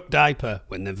 stroke diaper,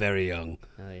 when they're very young.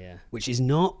 Oh, yeah. Which is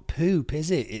not poop,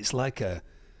 is it? It's like a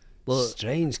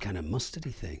strange kind of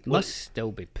mustardy thing. Must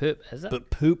still be poop, is it? But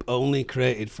poop only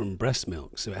created from breast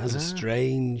milk, so it has a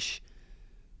strange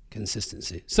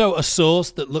consistency. So a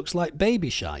sauce that looks like baby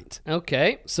shite.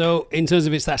 Okay. So in terms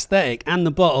of its aesthetic and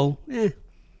the bottle,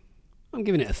 I'm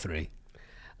giving it a 3.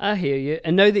 I hear you.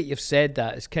 And now that you've said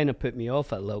that, it's kind of put me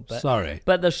off a little bit. Sorry.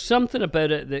 But there's something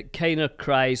about it that kind of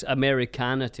cries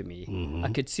Americana to me. Mm-hmm. I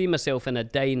could see myself in a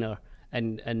diner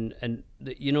and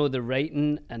you know, the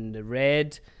writing and the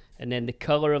red and then the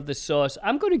colour of the sauce.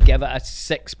 I'm going to give it a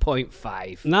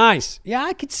 6.5. Nice. Yeah,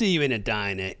 I could see you in a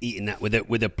diner eating that with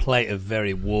a plate of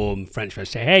very warm French fries.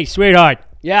 Say, hey, sweetheart.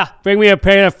 Yeah. Bring me a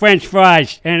plate of French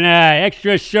fries and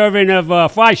extra serving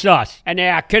of fry sauce. And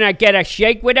can I get a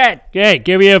shake with it? Okay,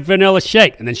 give me a vanilla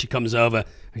shake. And then she comes over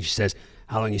and she says,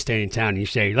 how long you staying in town? And you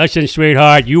say, listen,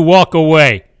 sweetheart, you walk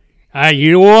away.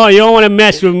 You don't want to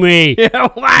mess with me.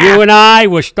 You and I,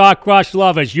 we're star-crossed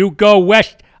lovers. You go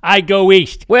west, I go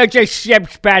east. We're just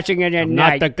ships passing in the I'm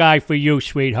night. not the guy for you,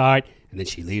 sweetheart. And then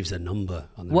she leaves a number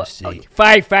on the receipt.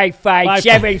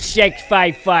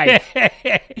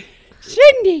 555-7655.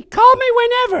 Cindy, call me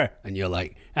whenever. And you're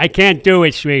like, I can't do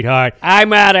it, sweetheart.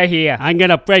 I'm out of here. I'm going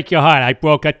to break your heart. I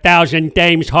broke 1,000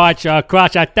 dames' hearts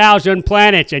across 1,000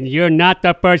 planets, and you're not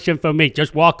the person for me.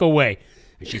 Just walk away.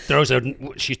 And she throws her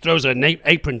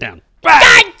apron down.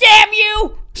 God damn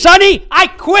you! Sonny, I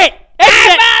quit.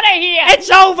 I'm out of here. It's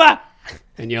over.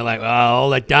 And you're like, oh, all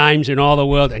the dimes in all the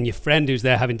world. And your friend who's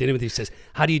there having dinner with you says,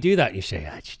 how do you do that? And you say,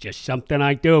 it's just something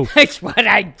I do. It's what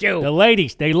I do. The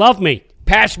ladies, they love me.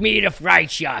 Pass me the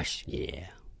fried sauce. Yeah.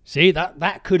 See,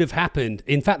 that could have happened.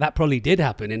 In fact, that probably did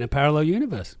happen in a parallel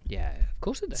universe. Yeah, of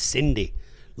course it did. Cindy.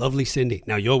 Lovely Cindy.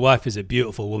 Now, your wife is a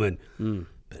beautiful woman.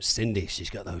 But Cindy, she's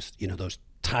got those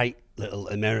tight little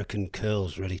American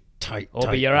curls, really tight. Oh,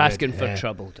 but you're asking for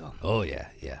trouble, Dom. Oh, yeah.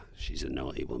 She's a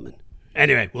naughty woman.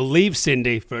 Anyway, we'll leave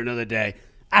Cindy for another day.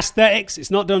 Aesthetics,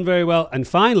 it's not done very well. And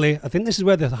finally, I think this is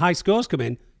where the high scores come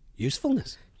in.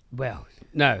 Usefulness. Well,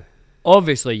 now,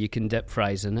 obviously you can dip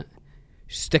fries in it.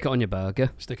 Stick it on your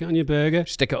burger. Stick it on your burger.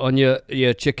 Stick it on your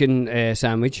chicken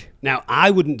sandwich. Now, I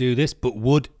wouldn't do this, but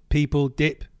would people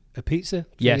dip a pizza?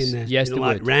 Yes, in there? yes, You know, they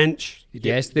like would. ranch. You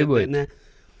Yes, they dip it would. in there.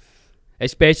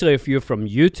 Especially if you're from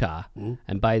Utah.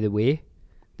 And by the way,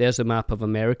 there's a map of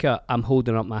America. I'm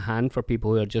holding up my hand for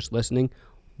people who are just listening.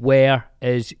 Where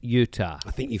is Utah?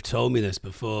 I think you've told me this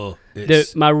before.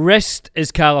 My wrist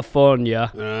is California.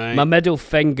 Right. My middle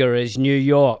finger is New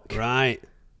York. Right.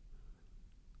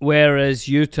 Where is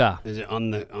Utah? Is it on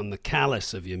the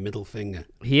callus of your middle finger?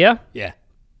 Here? Yeah.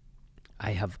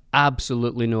 I have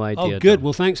absolutely no idea. Oh, good. Tom.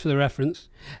 Well, thanks for the reference.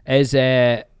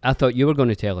 I thought you were going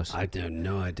to tell us. I have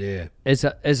no idea. Is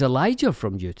Elijah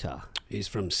from Utah? He's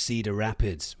from Cedar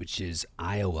Rapids, which is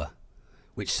Iowa,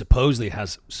 which supposedly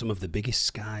has some of the biggest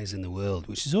skies in the world,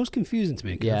 which is always confusing to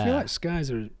me. 'Cause I feel Yeah. like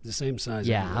skies are the same size.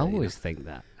 Yeah, I everywhere, you always know? think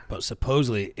that. But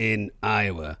supposedly in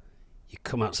Iowa, you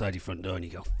come outside your front door and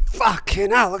you go, fucking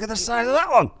hell, look at the size of that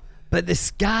one. But the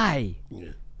sky Yeah.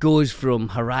 goes from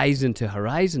horizon to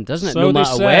horizon, doesn't it? So No they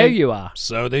matter say. where you are.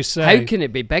 So they say. How can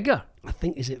it be bigger? I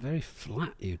think, is it very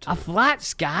flat, Utah? A flat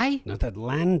sky? No, that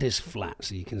land is flat,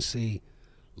 so you can see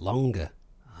longer.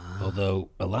 Although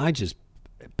Elijah's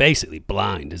basically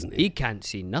blind, isn't he? He can't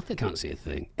see nothing. Can't see a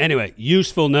thing. Anyway,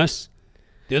 usefulness.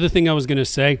 The other thing I was going to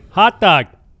say, hot dog.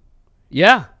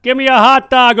 Yeah. Give me a hot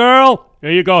dog, Earl.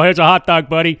 There you go. Here's a hot dog,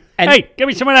 buddy. And- hey, give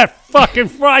me some of that fucking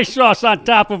fry sauce on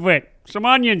top of it. Some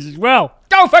onions as well.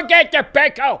 Don't forget the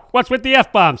pickle. What's with the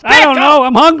F-bombs? I don't know.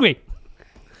 I'm hungry.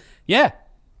 Yeah.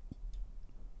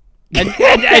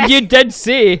 And you did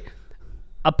say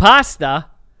a pasta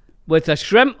with a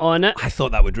shrimp on it. I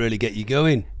thought that would really get you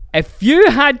going. If you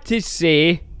had to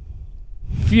say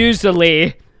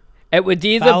fusilli, it would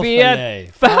either be a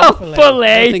I'm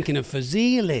falafel, thinking of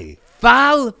fusilli.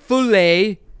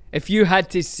 falafel. If you had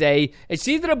to say, it's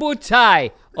either a bow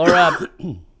tie or a...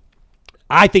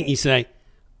 I think you say,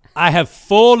 I have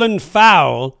fallen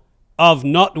foul of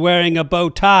not wearing a bow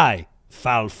tie.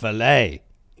 Falafel.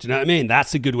 Do you know what I mean?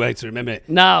 That's a good way to remember it.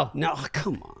 No. No,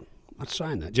 come on. Let's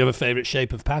try that. Do you have a favourite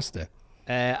shape of pasta?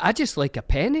 I just like a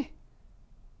penny.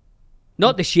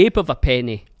 Not the shape of a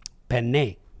penny.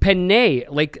 Penne. Penne,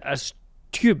 like a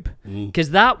tube. Because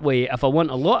that way, if I want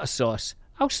a lot of sauce,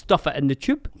 I'll stuff it in the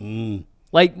tube.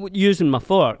 Like using my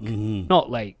fork. Not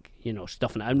like,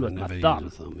 stuffing it in with my Never thumb.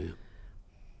 use a thumb, yeah.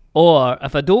 Or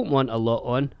if I don't want a lot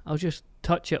on, I'll just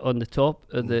touch it on the top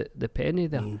of the penny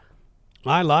there.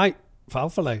 I like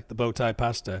falafel, the bow tie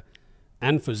pasta,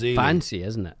 and fusilli. Fancy,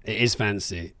 isn't it? It is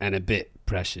fancy and a bit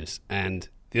precious. And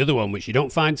the other one, which you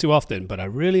don't find too often, but I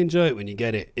really enjoy it when you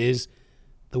get it, is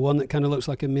the one that kind of looks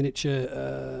like a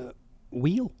miniature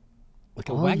wheel. Like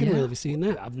a wagon wheel. Have you seen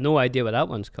that? I've no idea what that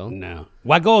one's called. No.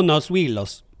 Wagonos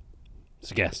wheelos.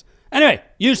 It's a guess. Anyway,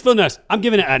 usefulness. I'm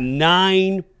giving it a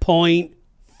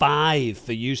 9.5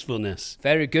 for usefulness.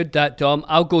 Very good, that, Tom.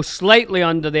 I'll go slightly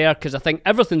under there because I think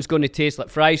everything's going to taste like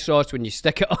fry sauce when you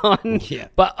stick it on. Yeah.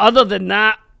 But other than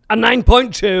that, a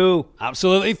 9.2.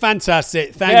 Absolutely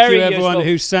fantastic. Thank Very you, everyone useful.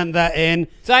 who sent that in.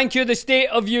 Thank you, the state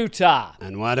of Utah.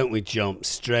 And why don't we jump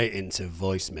straight into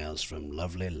voicemails from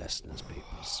lovely listeners,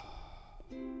 peoples?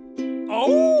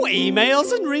 Oh,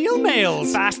 emails and real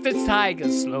mails. Fast as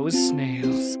tigers, slow as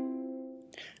snails.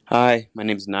 Hi, my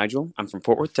name is Nigel. I'm from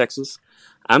Fort Worth, Texas.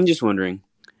 I'm just wondering,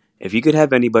 if you could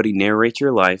have anybody narrate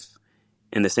your life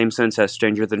in the same sense as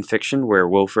Stranger Than Fiction, where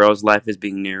Will Ferrell's life is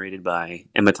being narrated by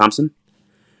Emma Thompson,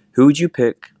 who would you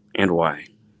pick and why?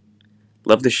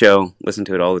 Love the show. Listen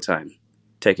to it all the time.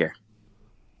 Take care.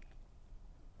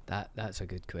 That's a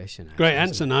good question. Actually, Great isn't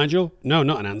answer, it? Nigel. No,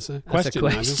 not an answer. That's a Nigel.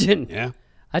 question. Yeah.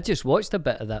 I just watched a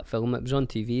bit of that film. It was on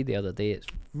TV the other day. It's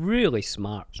really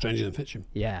smart. Stranger Than Fiction.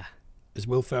 Yeah. Is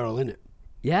Will Ferrell in it?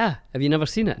 Yeah. Have you never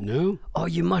seen it? No. Oh,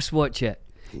 you must watch it.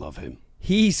 Love him.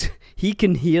 He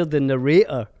can hear the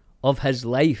narrator of his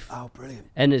life Brilliant.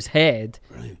 in his head.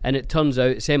 Brilliant. And it turns out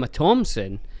it's Emma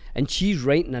Thompson, and she's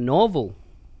writing a novel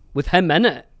with him in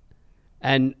it.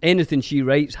 And anything she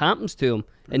writes happens to him.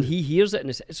 And he hears it, and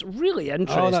it's really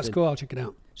interesting. Oh, that's cool. I'll check it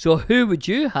out. So who would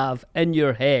you have in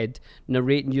your head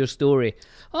narrating your story?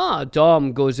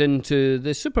 Dom goes into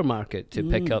the supermarket to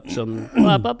pick up some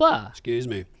blah, blah, blah. Excuse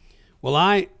me. Well,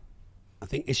 I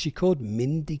think, is she called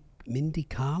Mindy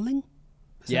Carling?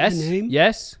 Is Yes, that her name?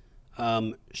 yes,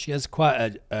 She has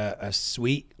quite a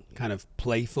sweet, kind of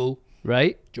playful,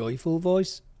 right? joyful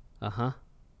voice. Uh-huh.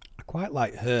 I quite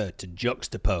like her to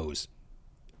juxtapose.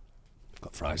 I've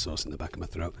got fry sauce in the back of my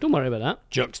throat. Don't worry about that.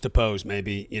 Juxtapose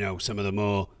maybe, some of the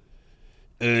more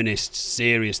earnest,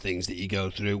 serious things that you go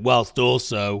through, whilst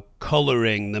also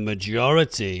colouring the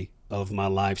majority of my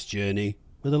life's journey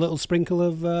with a little sprinkle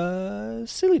of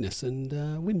silliness and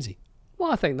whimsy.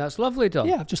 Well, I think that's lovely, Don.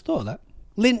 Yeah, I've just thought of that.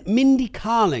 Mindy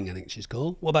Carling, I think she's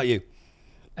called. What about you?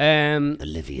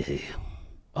 Olivia.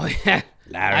 Oh, yeah.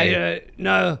 Larry.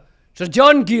 No. So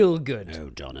John Gielgud. Oh,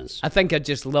 Donners. I think I'd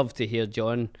just love to hear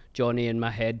Johnny in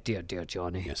my head. Dear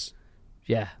Johnny. Yes.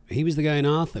 Yeah. He was the guy in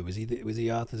Arthur. Was he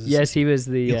Arthur's? Yes, he was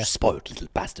the... You spoiled little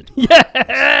bastard.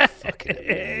 Yeah. Fucking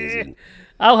amazing.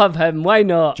 I'll have him. Why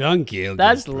not? John Gielgud.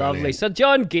 That's brilliant. lovely. So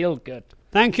John Gielgud.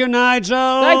 Thank you,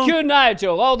 Nigel. Thank you,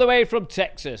 Nigel. All the way from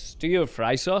Texas. Do you have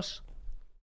fry sauce?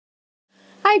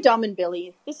 Hi, Dom and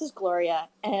Billy. This is Gloria,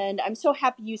 and I'm so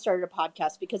happy you started a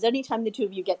podcast because anytime the two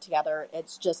of you get together,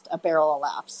 it's just a barrel of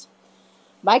laughs.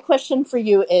 My question for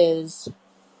you is,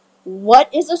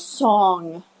 what is a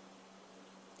song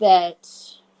that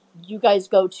you guys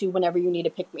go to whenever you need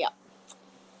to pick me up?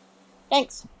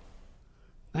 Thanks.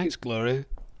 Thanks, Gloria.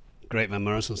 Great Van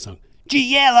Morrison song.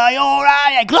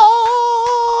 G-L-I-O-R-I-A,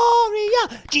 Gloria.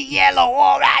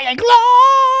 G-L-O-R-I-A,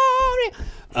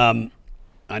 Gloria.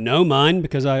 I know mine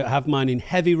because I have mine in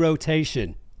heavy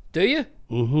rotation. Do you?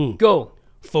 Mm-hmm. Go.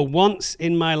 For Once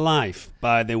in My Life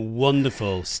by the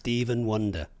wonderful Stephen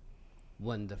Wonder.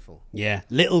 Wonderful. Yeah,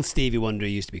 Little Stevie Wonder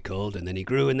he used to be called, and then he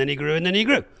grew, and then he grew, and then he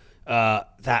grew.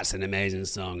 That's an amazing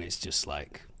song. It's just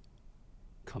like,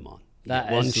 come on. That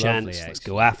is one lovely, chance, let's actually.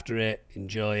 go after it,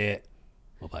 enjoy it.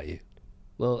 What about you?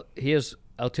 Well,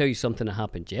 I'll tell you something that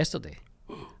happened yesterday.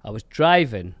 I was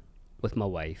driving with my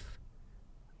wife,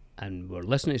 and we're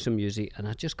listening to some music, and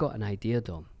I just got an idea,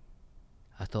 Dom.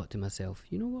 I thought to myself,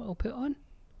 you know what I'll put on?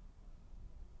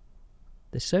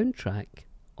 The soundtrack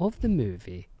of the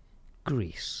movie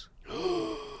Grease.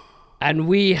 And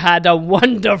we had a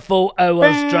wonderful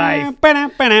hour's drive.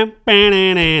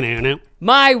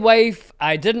 My wife,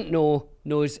 I didn't know,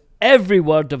 knows every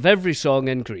word of every song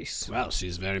in Grease. Well,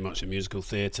 she's very much a musical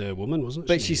theatre woman, wasn't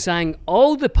But she sang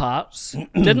all the parts,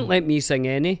 didn't let me sing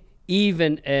any,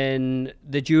 even in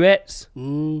the duets.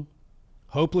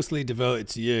 Hopelessly Devoted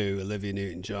to You, Olivia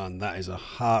Newton-John. That is a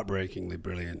heartbreakingly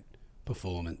brilliant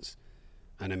performance.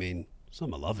 And I mean,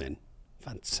 Summer Lovin',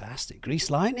 fantastic.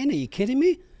 Grease Lightning, are you kidding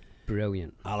me?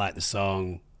 Brilliant. I like the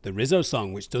song, the Rizzo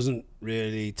song, which doesn't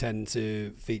really tend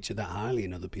to feature that highly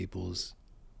in other people's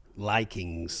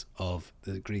likings of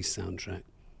the Grease soundtrack.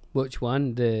 Which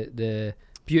one? The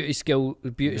Beauty School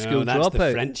No, Dropout? that's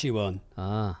the Frenchy one.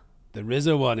 Ah. The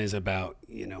Rizzo one is about,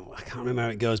 I can't remember how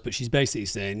it goes, but she's basically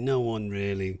saying no one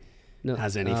really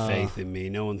has any faith in me.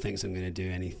 No one thinks I'm going to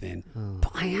do anything.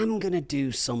 But I am going to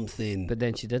do something. But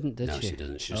then she didn't, did she? No, she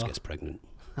doesn't. She just gets pregnant.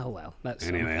 Oh, well. That's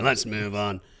Anyway, let's move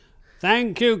on.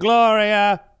 Thank you,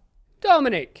 Gloria.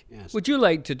 Dominic, Yes. would you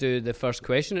like to do the first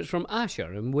question? It's from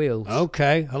Asher in Wales.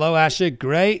 Okay. Hello, Asher.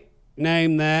 Great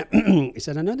name there. He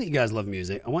said, I know that you guys love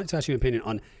music. I wanted to ask your opinion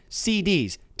on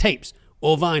CDs, tapes,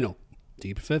 or vinyl. Do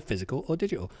you prefer physical or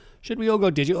digital? Should we all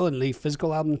go digital and leave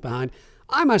physical albums behind?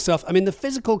 I myself am in the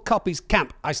physical copies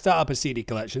camp. I start up a CD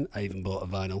collection. I even bought a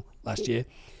vinyl last year.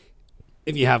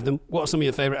 If you have them, what are some of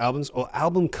your favourite albums or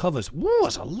album covers? Woo,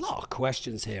 there's a lot of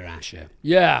questions here, Asher.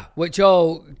 Yeah, which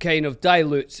all kind of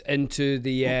dilutes into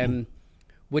the,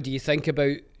 what do you think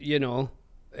about,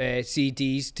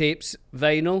 CDs, tapes,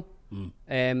 vinyl,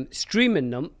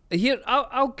 streaming them. Here,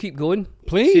 I'll keep going.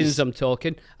 Please. Since I'm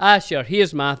talking. Asher,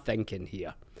 here's my thinking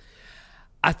here.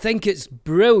 I think it's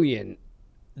brilliant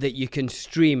that you can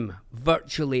stream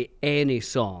virtually any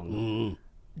song.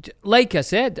 Like I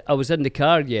said, I was in the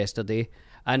car yesterday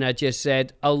and I just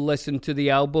said, I'll listen to the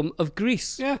album of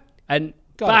Grease. Yeah. And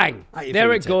Got bang, it.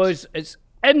 there it goes. It's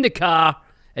in the car,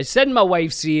 it's in my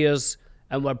wife's ears,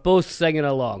 and we're both singing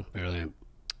along. Brilliant.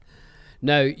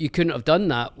 Now, you couldn't have done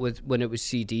that when it was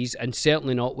CDs, and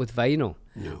certainly not with vinyl.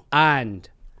 No. And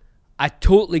I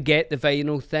totally get the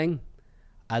vinyl thing.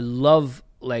 I love,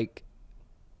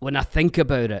 when I think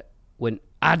about it, when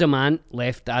Adam Ant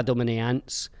left Adam and the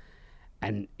Ants,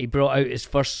 and he brought out his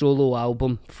first solo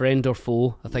album, Friend or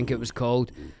Foe, I think it was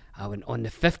called. I went on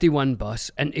the 51 bus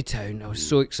into town. I was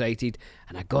so excited,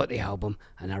 and I got the album,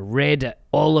 and I read it,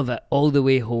 all of it, all the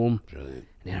way home. Brilliant.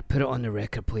 And then I put it on the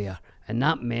record player, and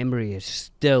that memory is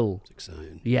still... It's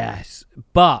exciting. Yes,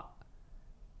 but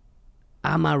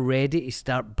am I ready to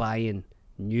start buying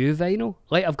new vinyl?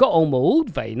 I've got all my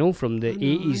old vinyl from the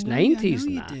 80s, 90s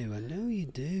and that. I know you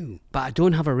do. But I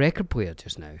don't have a record player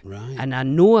just now. Right. And I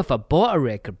know if I bought a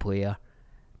record player,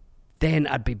 then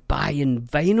I'd be buying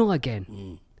vinyl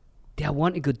again. Do I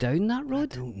want to go down that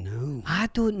road? I don't know. I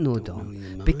don't know,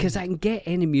 Dom. Because I can get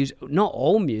any music, not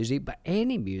all music, but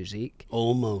any music.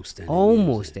 Almost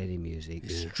any music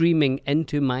streaming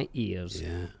into my ears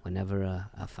whenever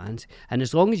I fancy. And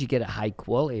as long as you get it high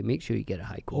quality, make sure you get it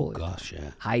high quality. Oh, gosh,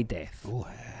 yeah. High def. Oh,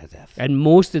 high def. And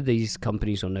most of these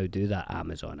companies will now do that.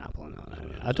 Amazon, Apple.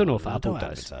 I don't know if Apple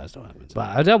does. Don't advertise.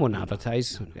 But I don't want to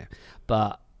advertise. Okay.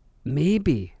 But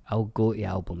maybe I'll go to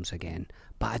albums again.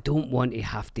 But I don't want to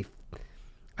have to...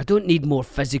 I don't need more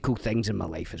physical things in my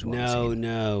life as well.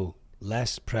 No.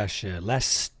 Less pressure, less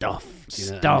stuff. Do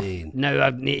you know Stuff. what I mean? Now I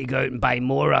need to go out and buy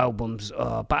more albums.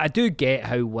 Oh, but I do get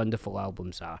how wonderful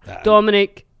albums are.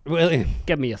 Dominic, William,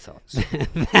 give me your thoughts.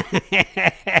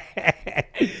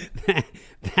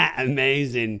 that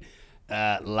amazing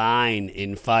line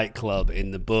in Fight Club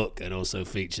in the book, and also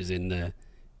features in the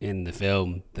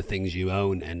film, the things you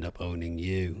own end up owning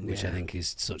you, which I think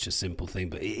is such a simple thing,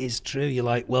 but it is true. You're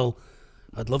like, well,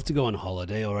 I'd love to go on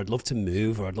holiday, or I'd love to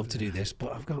move, or I'd love to do this,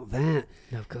 but I've got that.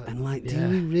 And like, do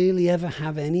we really ever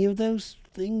have any of those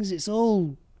things? It's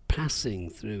all passing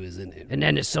through, isn't it? And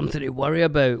then it's something to worry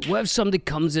about. What if somebody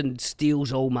comes and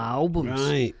steals all my albums?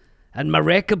 Right. And my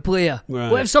record player. Right.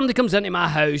 What if somebody comes into my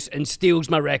house and steals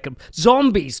my record?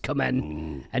 Zombies come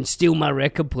in and steal my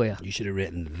record player. You should have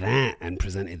written that and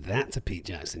presented that to Pete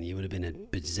Jackson. You would have been a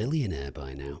bazillionaire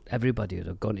by now. Everybody would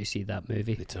have gone to see that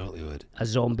movie. They totally would. A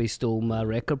zombie stole my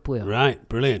record player. Right,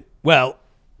 brilliant. Well,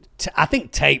 I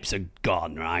think tapes are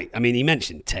gone, right? I mean, he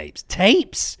mentioned tapes.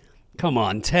 Tapes? Come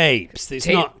on, tapes. It's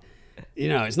not...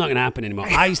 it's not going to happen anymore.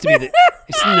 I used to be the...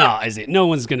 It's not, is it? No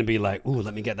one's going to be like, ooh,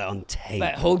 let me get that on tape.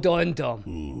 But hold on,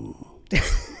 Dom.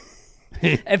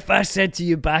 If I said to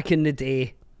you back in the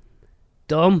day,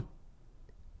 Dom,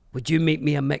 would you make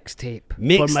me a mixtape?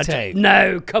 Mixtape?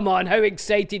 No, come on. How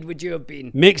excited would you have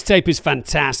been? Mixtape is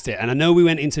fantastic. And I know we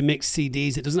went into mixed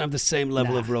CDs. It doesn't have the same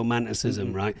level of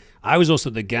romanticism, right? I was also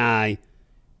the guy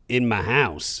in my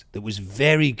house that was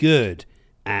very good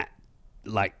at,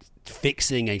 like,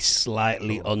 fixing a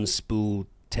slightly unspooled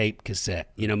tape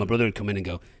cassette. You know, my brother would come in and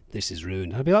go, this is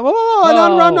ruined. I'd be like,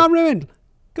 whoa, not ruined.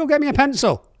 Go get me a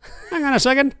pencil. Hang on a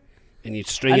second. And you'd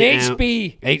string it out.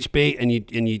 HB, and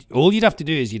you all you'd have to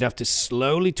do is you'd have to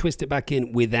slowly twist it back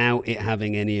in without it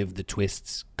having any of the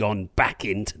twists gone back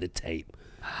into the tape.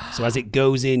 So as it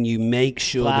goes in, you make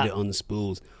sure that it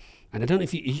unspools. And I don't know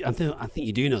if I think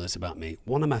you do know this about me.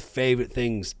 One of my favorite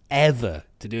things ever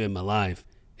to do in my life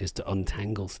is to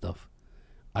untangle stuff.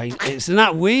 Isn't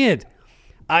that weird?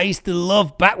 I used to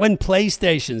love, back when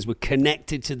PlayStations were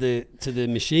connected to the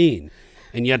machine,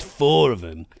 and you had 4 of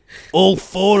them. All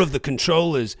 4 of the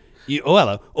controllers.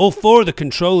 All 4 of the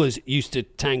controllers used to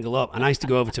tangle up, and I used to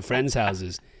go over to friends'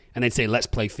 houses, and they'd say, "Let's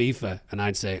play FIFA," and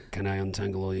I'd say, "Can I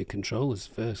untangle all your controllers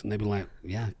first?" And they'd be like,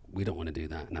 "Yeah, we don't want to do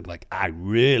that." And I'd be like, "I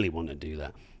really want to do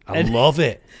that. I love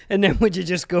it." And then would you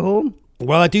just go home?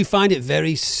 Well, I do find it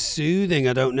very soothing.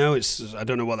 I don't know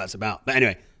what that's about. But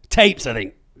anyway, tapes, I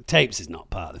think. Tapes is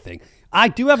not part of the thing. I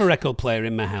do have a record player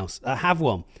in my house. I have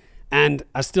one. And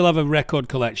I still have a record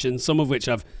collection, some of which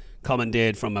I've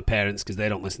commandeered from my parents because they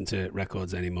don't listen to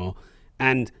records anymore.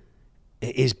 And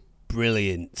it is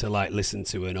brilliant to, like, listen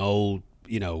to an old,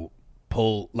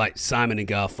 like Simon and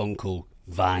Garfunkel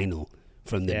vinyl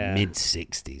from the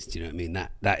mid-'60s. Do you know what I mean?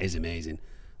 That is amazing.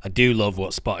 I do love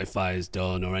what Spotify has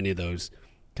done, or any of those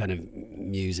kind of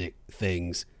music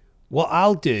things. What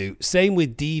I'll do, same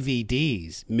with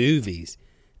DVDs, movies,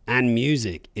 and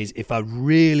music, is if I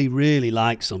really, really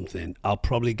like something, I'll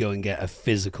probably go and get a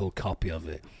physical copy of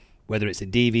it, whether it's a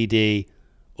DVD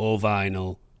or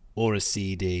vinyl or a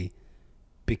CD,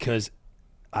 because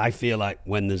I feel like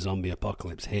when the zombie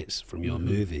apocalypse hits from your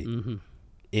movie,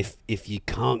 if you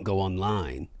can't go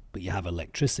online, but you have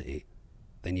electricity,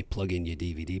 then you plug in your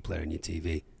DVD player and your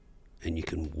TV, and you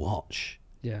can watch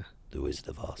The Wizard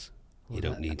of Oz. You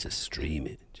don't need to stream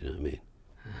it. Do you know what I mean?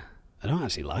 I don't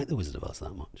actually like The Wizard of Oz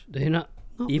that much. Do you not?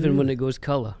 Even when it goes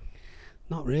colour?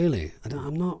 Not really.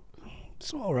 I'm not.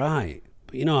 It's all right.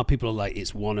 But you know how people are like,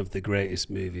 it's one of the greatest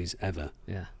movies ever.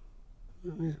 Yeah.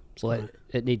 Well,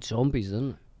 it needs zombies,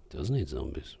 doesn't it? It does need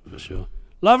zombies, for sure.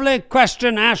 Lovely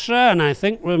question, Asher, and I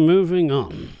think we're moving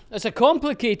on. It's a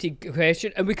complicated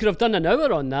question, and we could have done an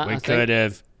hour on that, We could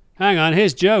have. Hang on,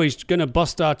 here's Joe. He's going to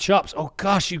bust our chops. Oh,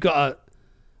 gosh, you've got a...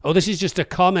 Oh, this is just a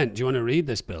comment. Do you want to read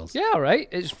this, Bills? Yeah, all right.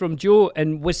 It's from Joe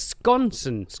in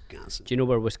Wisconsin. Do you know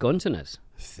where Wisconsin is?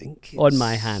 I think it's... On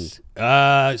my hand.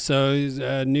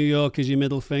 So New York is your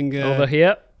middle finger. Over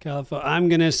here. California. I'm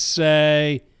going to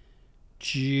say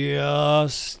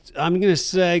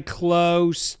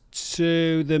close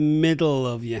to the middle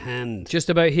of your hand.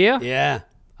 Just about here? Yeah.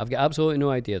 I've got absolutely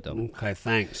no idea, though. Okay,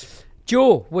 thanks.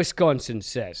 Joe, Wisconsin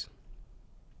says,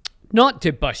 not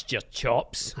to bust your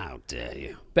chops, How dare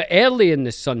you? but early in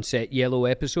the Sunset Yellow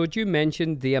episode, you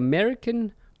mentioned the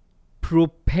American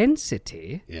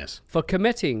propensity Yes. for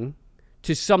committing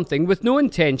to something with no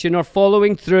intention or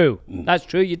following through. That's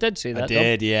true, you did say that. I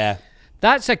did, yeah.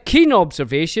 That's a keen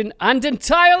observation and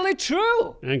entirely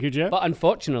true. Thank you, Jeff. But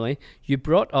unfortunately, you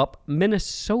brought up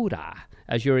Minnesota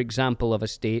as your example of a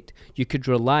state you could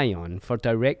rely on for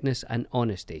directness and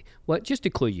honesty. Well, just to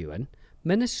clue you in,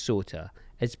 Minnesota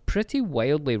is pretty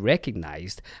wildly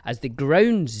recognised as the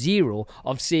ground zero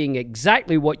of saying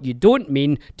exactly what you don't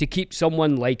mean to keep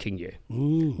someone liking you.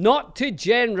 Not to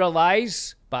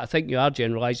generalise, but I think you are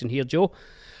generalising here, Joe,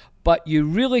 but you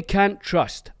really can't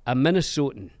trust a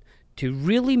Minnesotan to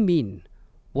really mean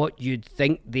what you'd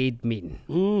think they'd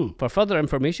mean. For further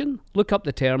information, look up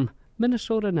the term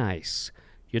Minnesota Nice.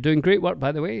 You're doing great work,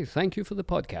 by the way. Thank you for the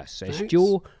podcast, says Thanks.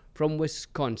 Joe from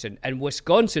Wisconsin. And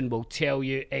Wisconsin will tell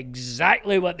you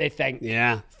exactly what they think.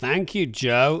 Yeah, thank you,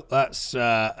 Joe. That's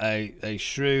a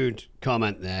shrewd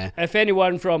comment there. If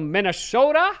anyone from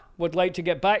Minnesota would like to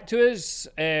get back to us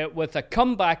with a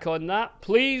comeback on that,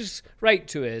 please write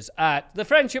to us at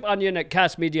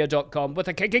thefriendshiponion@castmedia.com with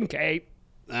a kicking K.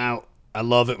 Now, I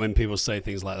love it when people say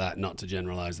things like that, not to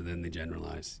generalise, and then they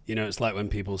generalise. You know, it's like when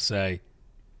people say,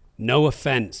 no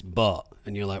offence, but,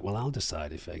 and you're like, well, I'll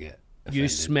decide if I get offended. You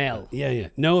smell. Yeah.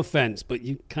 No offence, but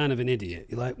you're kind of an idiot.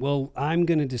 You're like, well, I'm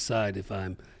going to decide if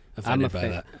I'm offended by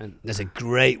that. There's a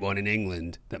great one in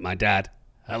England that my dad,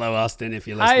 hello, Austin, if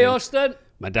you're listening. Hi, Austin.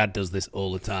 My dad does this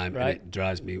all the time, Right. and it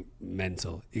drives me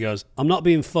mental. He goes, I'm not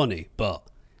being funny, but,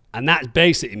 and that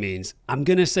basically means I'm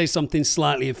going to say something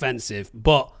slightly offensive,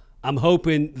 but I'm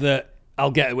hoping that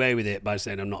I'll get away with it by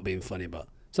saying I'm not being funny, but.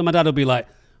 So my dad will be like,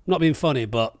 I'm not being funny,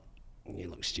 but you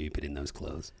look stupid in those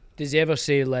clothes. Does he ever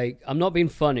say, like, I'm not being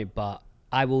funny, but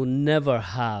I will never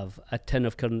have a tin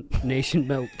of carnation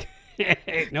milk?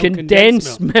 No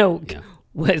condensed milk Yeah.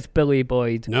 with Billy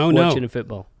Boyd watching the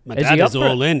football. My Is dad he up is for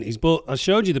all it? in. He's bought. I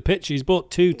showed you the picture. He's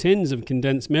bought 2 tins of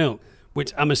condensed milk,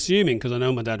 which I'm assuming, because I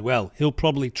know my dad well, he'll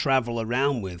probably travel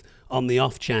around with on the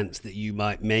off chance that you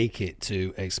might make it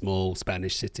to a small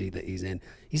Spanish city that he's in.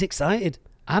 He's excited.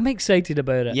 I'm excited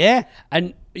about it. Yeah.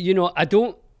 And, you know, I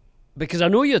don't, because I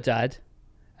know your dad,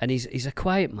 and he's a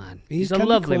quiet man. He's a kinda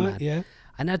lovely quiet, man. yeah.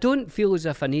 And I don't feel as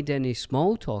if I need any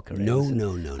small talk or No, anything.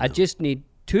 no. I just need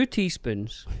 2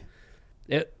 teaspoons,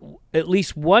 at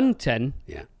least 1 tin,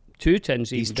 Yeah. 2 tins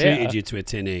He's even treated better, you to a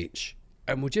tin each.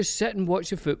 and we'll just sit and watch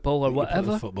the football or You put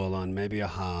whatever, the football on, maybe a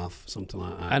half, something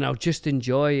like that. and I'll just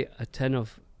enjoy a tin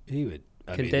of He would.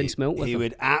 condensed milk with he him.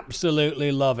 would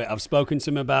absolutely love it. I've spoken to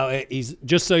him about it. He's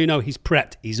just so you know, he's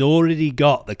prepped. He's already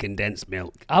got the condensed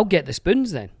milk. I'll get the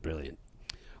spoons then. Brilliant.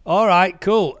 All right,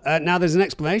 cool. Now there's an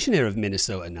explanation here of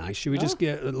Minnesota Nice. Should we just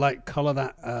get color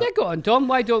that? Yeah, go on, Tom.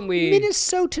 Why don't we?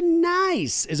 Minnesota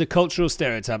Nice is a cultural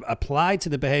stereotype applied to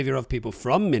the behavior of people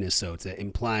from Minnesota,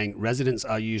 implying residents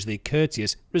are usually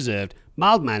courteous, reserved,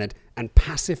 mild-mannered, and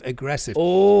passive-aggressive.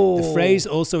 Oh. The phrase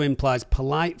also implies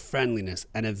polite friendliness,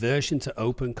 an aversion to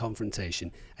open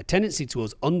confrontation, a tendency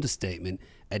towards understatement,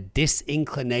 a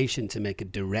disinclination to make a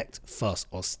direct fuss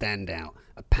or stand out,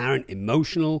 apparent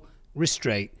emotional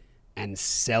restraint, and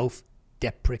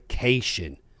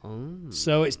self-deprecation.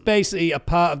 So it's basically a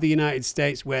part of the United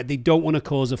States where they don't want to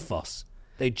cause a fuss.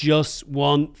 They just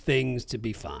want things to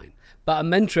be fine. But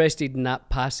I'm interested in that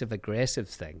passive-aggressive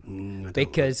thing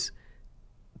because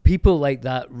people like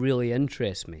that really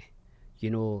interest me.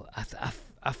 You know,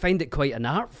 I find it quite an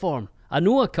art form. I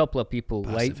know a couple of people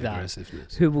like that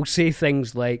Passive-aggressiveness. who will say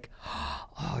things like,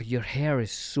 oh, your hair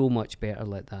is so much better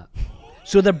like that.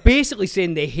 So they're basically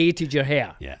saying they hated your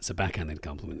hair. Yeah, it's a backhanded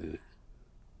compliment, isn't it?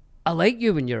 I like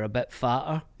you when you're a bit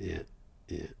fatter. Yeah.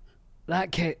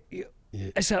 That kid, Yeah.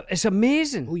 it's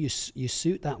amazing. Oh, you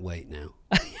suit that weight now.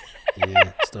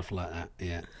 Yeah, stuff like that.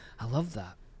 Yeah. I love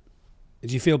that.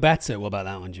 Did you feel better? What about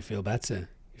that one? Did you feel better?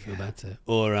 You feel better?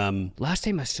 Or Last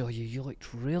time I saw you, you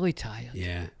looked really tired.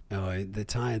 yeah. Oh, the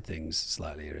tired thing's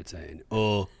slightly irritating.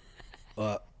 Or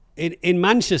in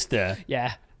Manchester,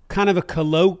 Yeah. kind of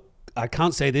a I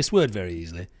can't say this word very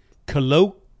easily.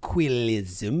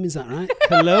 Colloquialism, is that right?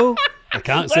 I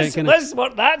can't say it. Let's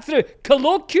work that through.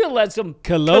 Colloquialism.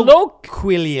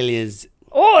 Colloquialism.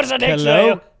 Oh, it's an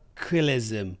extra.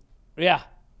 Colloquialism. Yeah.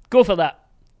 Go for that.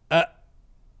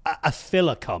 A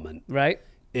filler comment Right.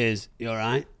 is "you all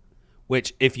right,"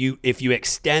 which if you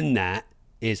extend that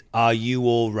is "are you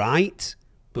all right?"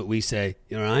 But we say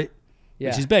 "you all right," Yeah.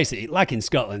 which is basically like in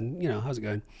Scotland. You know, how's it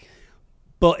going?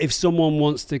 But if someone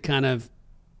wants to kind of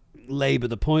labour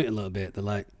the point a little bit, they're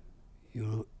like,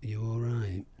 "You all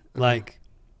right?" Like,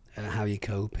 how you're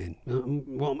coping.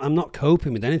 Well, I'm not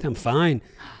coping with anything. I'm fine.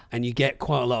 And you get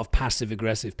quite a lot of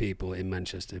passive-aggressive people in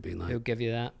Manchester being like, He'll give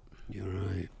you that. you're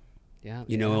right. Yeah.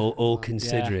 You know, all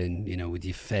considering, you know, with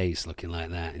your face looking like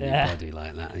that and Yeah. your body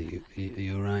like that, are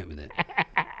you all right with it?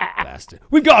 Bastard.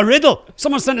 We've got a riddle.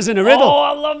 Someone sent us in a riddle. Oh,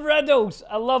 I love riddles.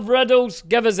 I love riddles.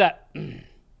 Give us it.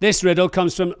 This riddle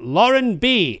comes from Lauren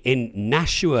B. in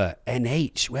Nashua,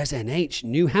 NH. Where's NH?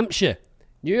 New Hampshire.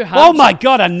 New Hampshire. Oh, my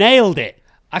God, I nailed it.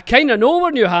 I kind of know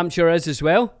where New Hampshire is as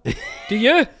well. Do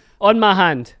you? On my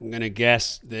hand. I'm going to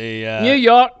guess the... New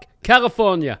York,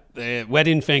 California. The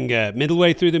wedding finger. Middle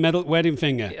way through the wedding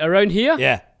finger. Around here?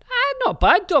 Yeah. Not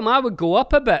bad, Dom. I would go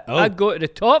up a bit. Oh. I'd go to the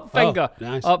top finger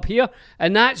nice. up here.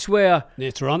 And that's where...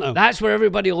 Near Toronto. That's where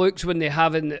everybody looks when they're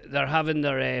having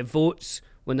their votes,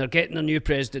 when they're getting their new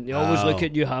president. They always look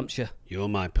at New Hampshire. You're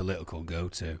my political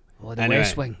go-to. Oh, the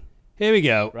West Wing. Here we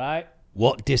go. Right.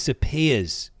 What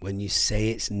disappears when you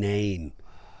say its name?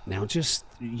 Now, just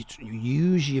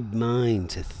use your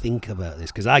mind to think about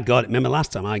this, because I got it. Remember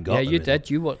last time I got it? Yeah, you did.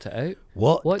 You worked it out.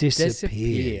 What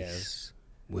disappears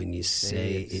when you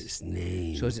say its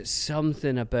name? So is it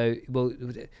something about... Well,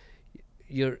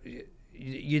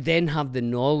 you then have the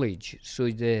knowledge, so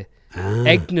the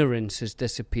ignorance has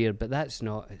disappeared, but that's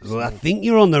not... Well, I think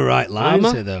you're on the right lines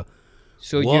Mama? here, though.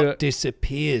 So what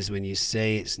disappears when you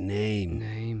say its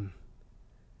name?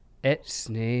 Its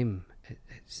name.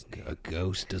 A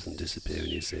ghost doesn't disappear when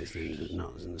you say its name.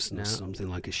 It's not something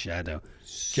like a shadow.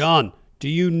 John, do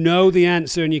you know the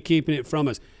answer and you're keeping it from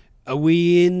us? Are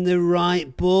we in the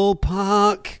right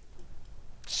ballpark?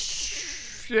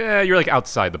 Yeah, you're like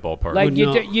outside the ballpark. Like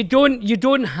you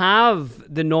don't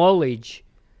have the knowledge,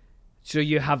 so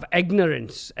you have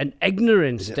ignorance, and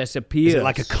ignorance disappears. Is it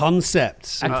like a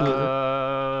concept?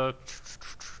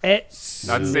 I'd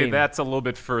say that's a little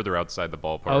bit further outside the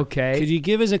ballpark. Okay. Could you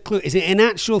give us a clue? Is it an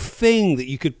actual thing that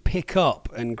you could pick up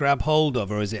and grab hold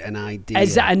of, or is it an idea?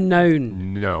 Is it a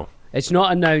noun? No. It's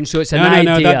not a noun, so it's an idea.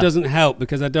 No, that doesn't help,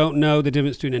 because I don't know the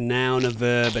difference between a noun, a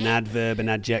verb, an adverb, an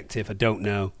adjective. I don't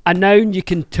know. A noun you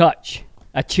can touch.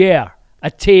 A chair. A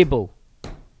table.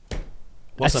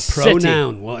 What's a city.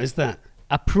 pronoun? What is that?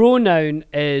 A pronoun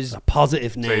is... A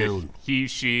positive noun. He,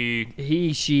 she...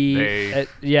 He, she... They.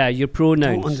 Yeah, your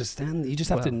pronouns. I don't understand. You just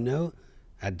have to know.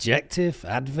 Adjective,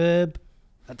 adverb.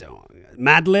 I don't...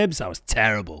 Mad Libs, that was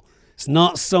terrible. It's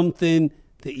not something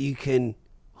that you can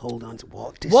hold on to.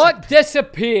 What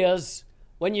disappears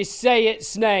when you say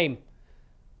its name?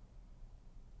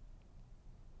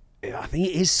 I think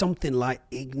it is something like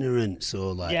ignorance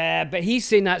or like... Yeah, but he's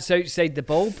saying that's outside the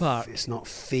ballpark. It's not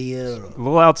fear. A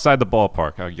little outside the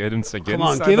ballpark. I'll get inside. Come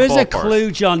on, give us a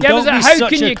clue, John. Don't be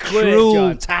such a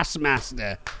cruel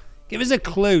taskmaster. Give us a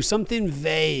clue, something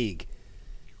vague.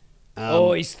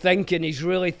 He's thinking. He's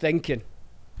really thinking.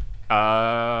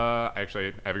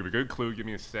 Actually, I have a good clue. Give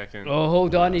me a second. Oh,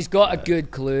 hold on. He's got a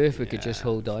good clue. If we could just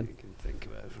hold on. You can think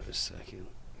about it for a second.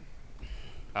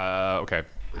 Okay.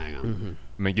 Hang on.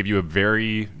 I'm going to give you a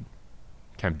very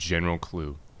kind of general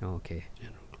clue. Okay.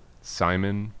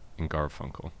 Simon and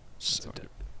Garfunkel.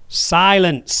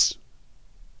 Silence.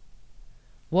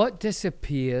 What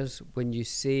disappears when you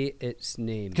say its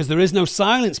name? Because there is no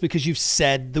silence, because you've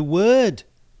said the word.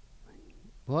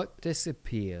 What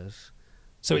disappears?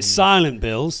 So it's silent,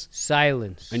 Bills.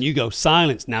 Silence. And you go,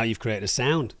 silence. Now you've created a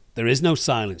sound. There is no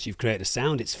silence. You've created a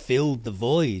sound. It's filled the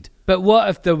void. But what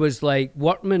if there was like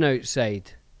workmen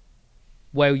outside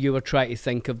while you were trying to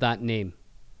think of that name,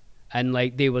 and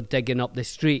like they were digging up the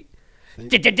street? Bring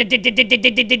it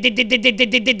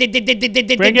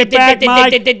back,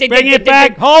 Mike. Bring it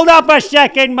back. Hold up a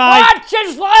second, Mike. Watch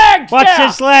his legs. Watch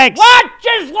his legs. Watch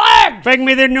his legs. Bring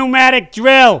me the pneumatic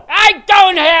drill. I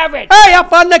don't have it. Hey,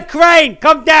 up on the crane.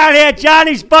 Come down here.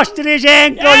 Johnny's busted his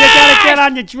ankle. You gotta get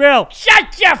on your drill.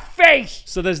 Shut your face.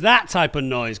 So there's that type of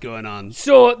noise going on.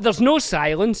 So there's no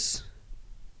silence.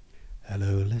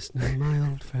 Hello, listener, my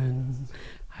old friend.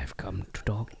 I've come to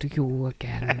talk to you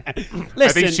again. Listen. I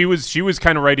think she was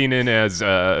kind of writing in as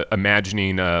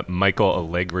imagining Michael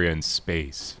Allegria in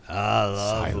space.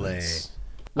 Lovely.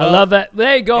 I love it.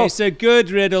 There you go. It's a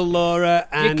good riddle, Laura,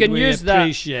 and can we use that.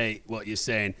 appreciate what you're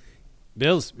saying.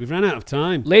 Bills, we've run out of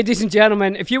time. Ladies and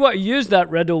gentlemen, if you want to use that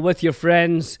riddle with your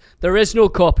friends, there is no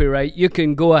copyright. You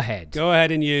can go ahead. Go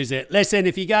ahead and use it. Listen,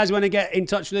 if you guys want to get in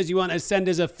touch with us, you want to send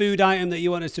us a food item that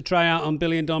you want us to try out on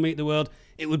Billy and Dom Eat the World,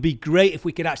 it would be great if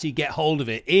we could actually get hold of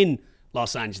it in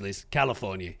Los Angeles,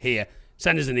 California, here.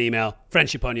 Send us an email,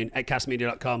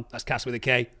 friendshiponion@castmedia.com. That's cast with a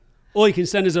K. Or you can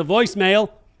send us a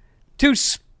voicemail to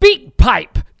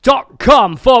speakpipe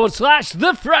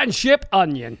Facebook.com/The Friendship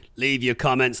Onion. Leave your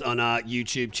comments on our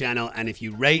YouTube channel, and if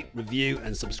you rate, review,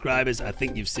 and subscribe us, I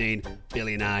think you've seen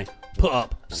Billy and I put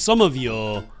up some of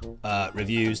your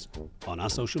reviews on our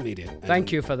social media. And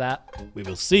Thank you for that. we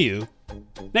will see you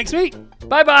next week.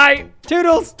 Bye-bye.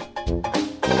 Toodles!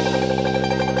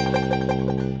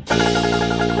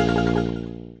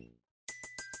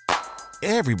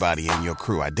 Everybody in your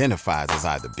crew identifies as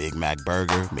either Big Mac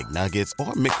Burger, McNuggets,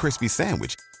 or McCrispy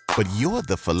Sandwich. But you're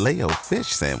the Filet-O-Fish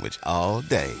Sandwich all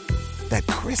day. That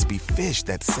crispy fish,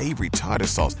 that savory tartar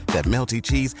sauce, that melty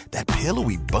cheese, that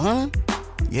pillowy bun.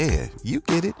 Yeah, you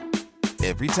get it.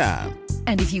 Every time.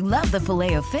 And if you love the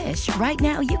Filet-O-Fish, right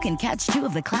now you can catch 2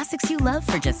 of the classics you love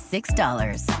for just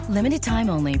 $6. Limited time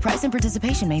only. Price and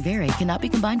participation may vary. Cannot be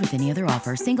combined with any other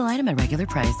offer. Single item at regular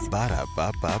price.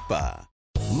 Ba-da-ba-ba-ba.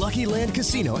 Lucky Land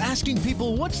Casino, asking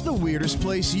people, what's the weirdest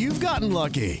place you've gotten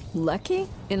lucky? Lucky?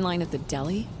 In line at the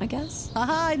deli, I guess?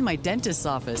 Aha, in my dentist's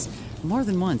office. More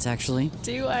than once, actually.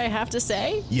 Do I have to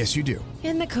say? Yes, you do.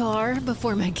 In the car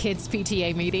before my kids'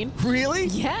 PTA meeting. Really?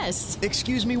 Yes.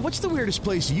 Excuse me, what's the weirdest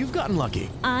place you've gotten lucky?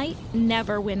 I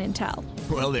never win and tell.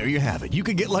 Well, there you have it. You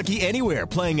can get lucky anywhere,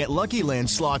 playing at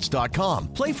LuckyLandSlots.com.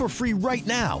 Play for free right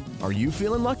now. Are you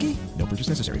feeling lucky? No purchase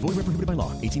necessary. Void where prohibited by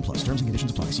law. 18+. Terms and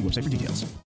conditions apply. See website for details.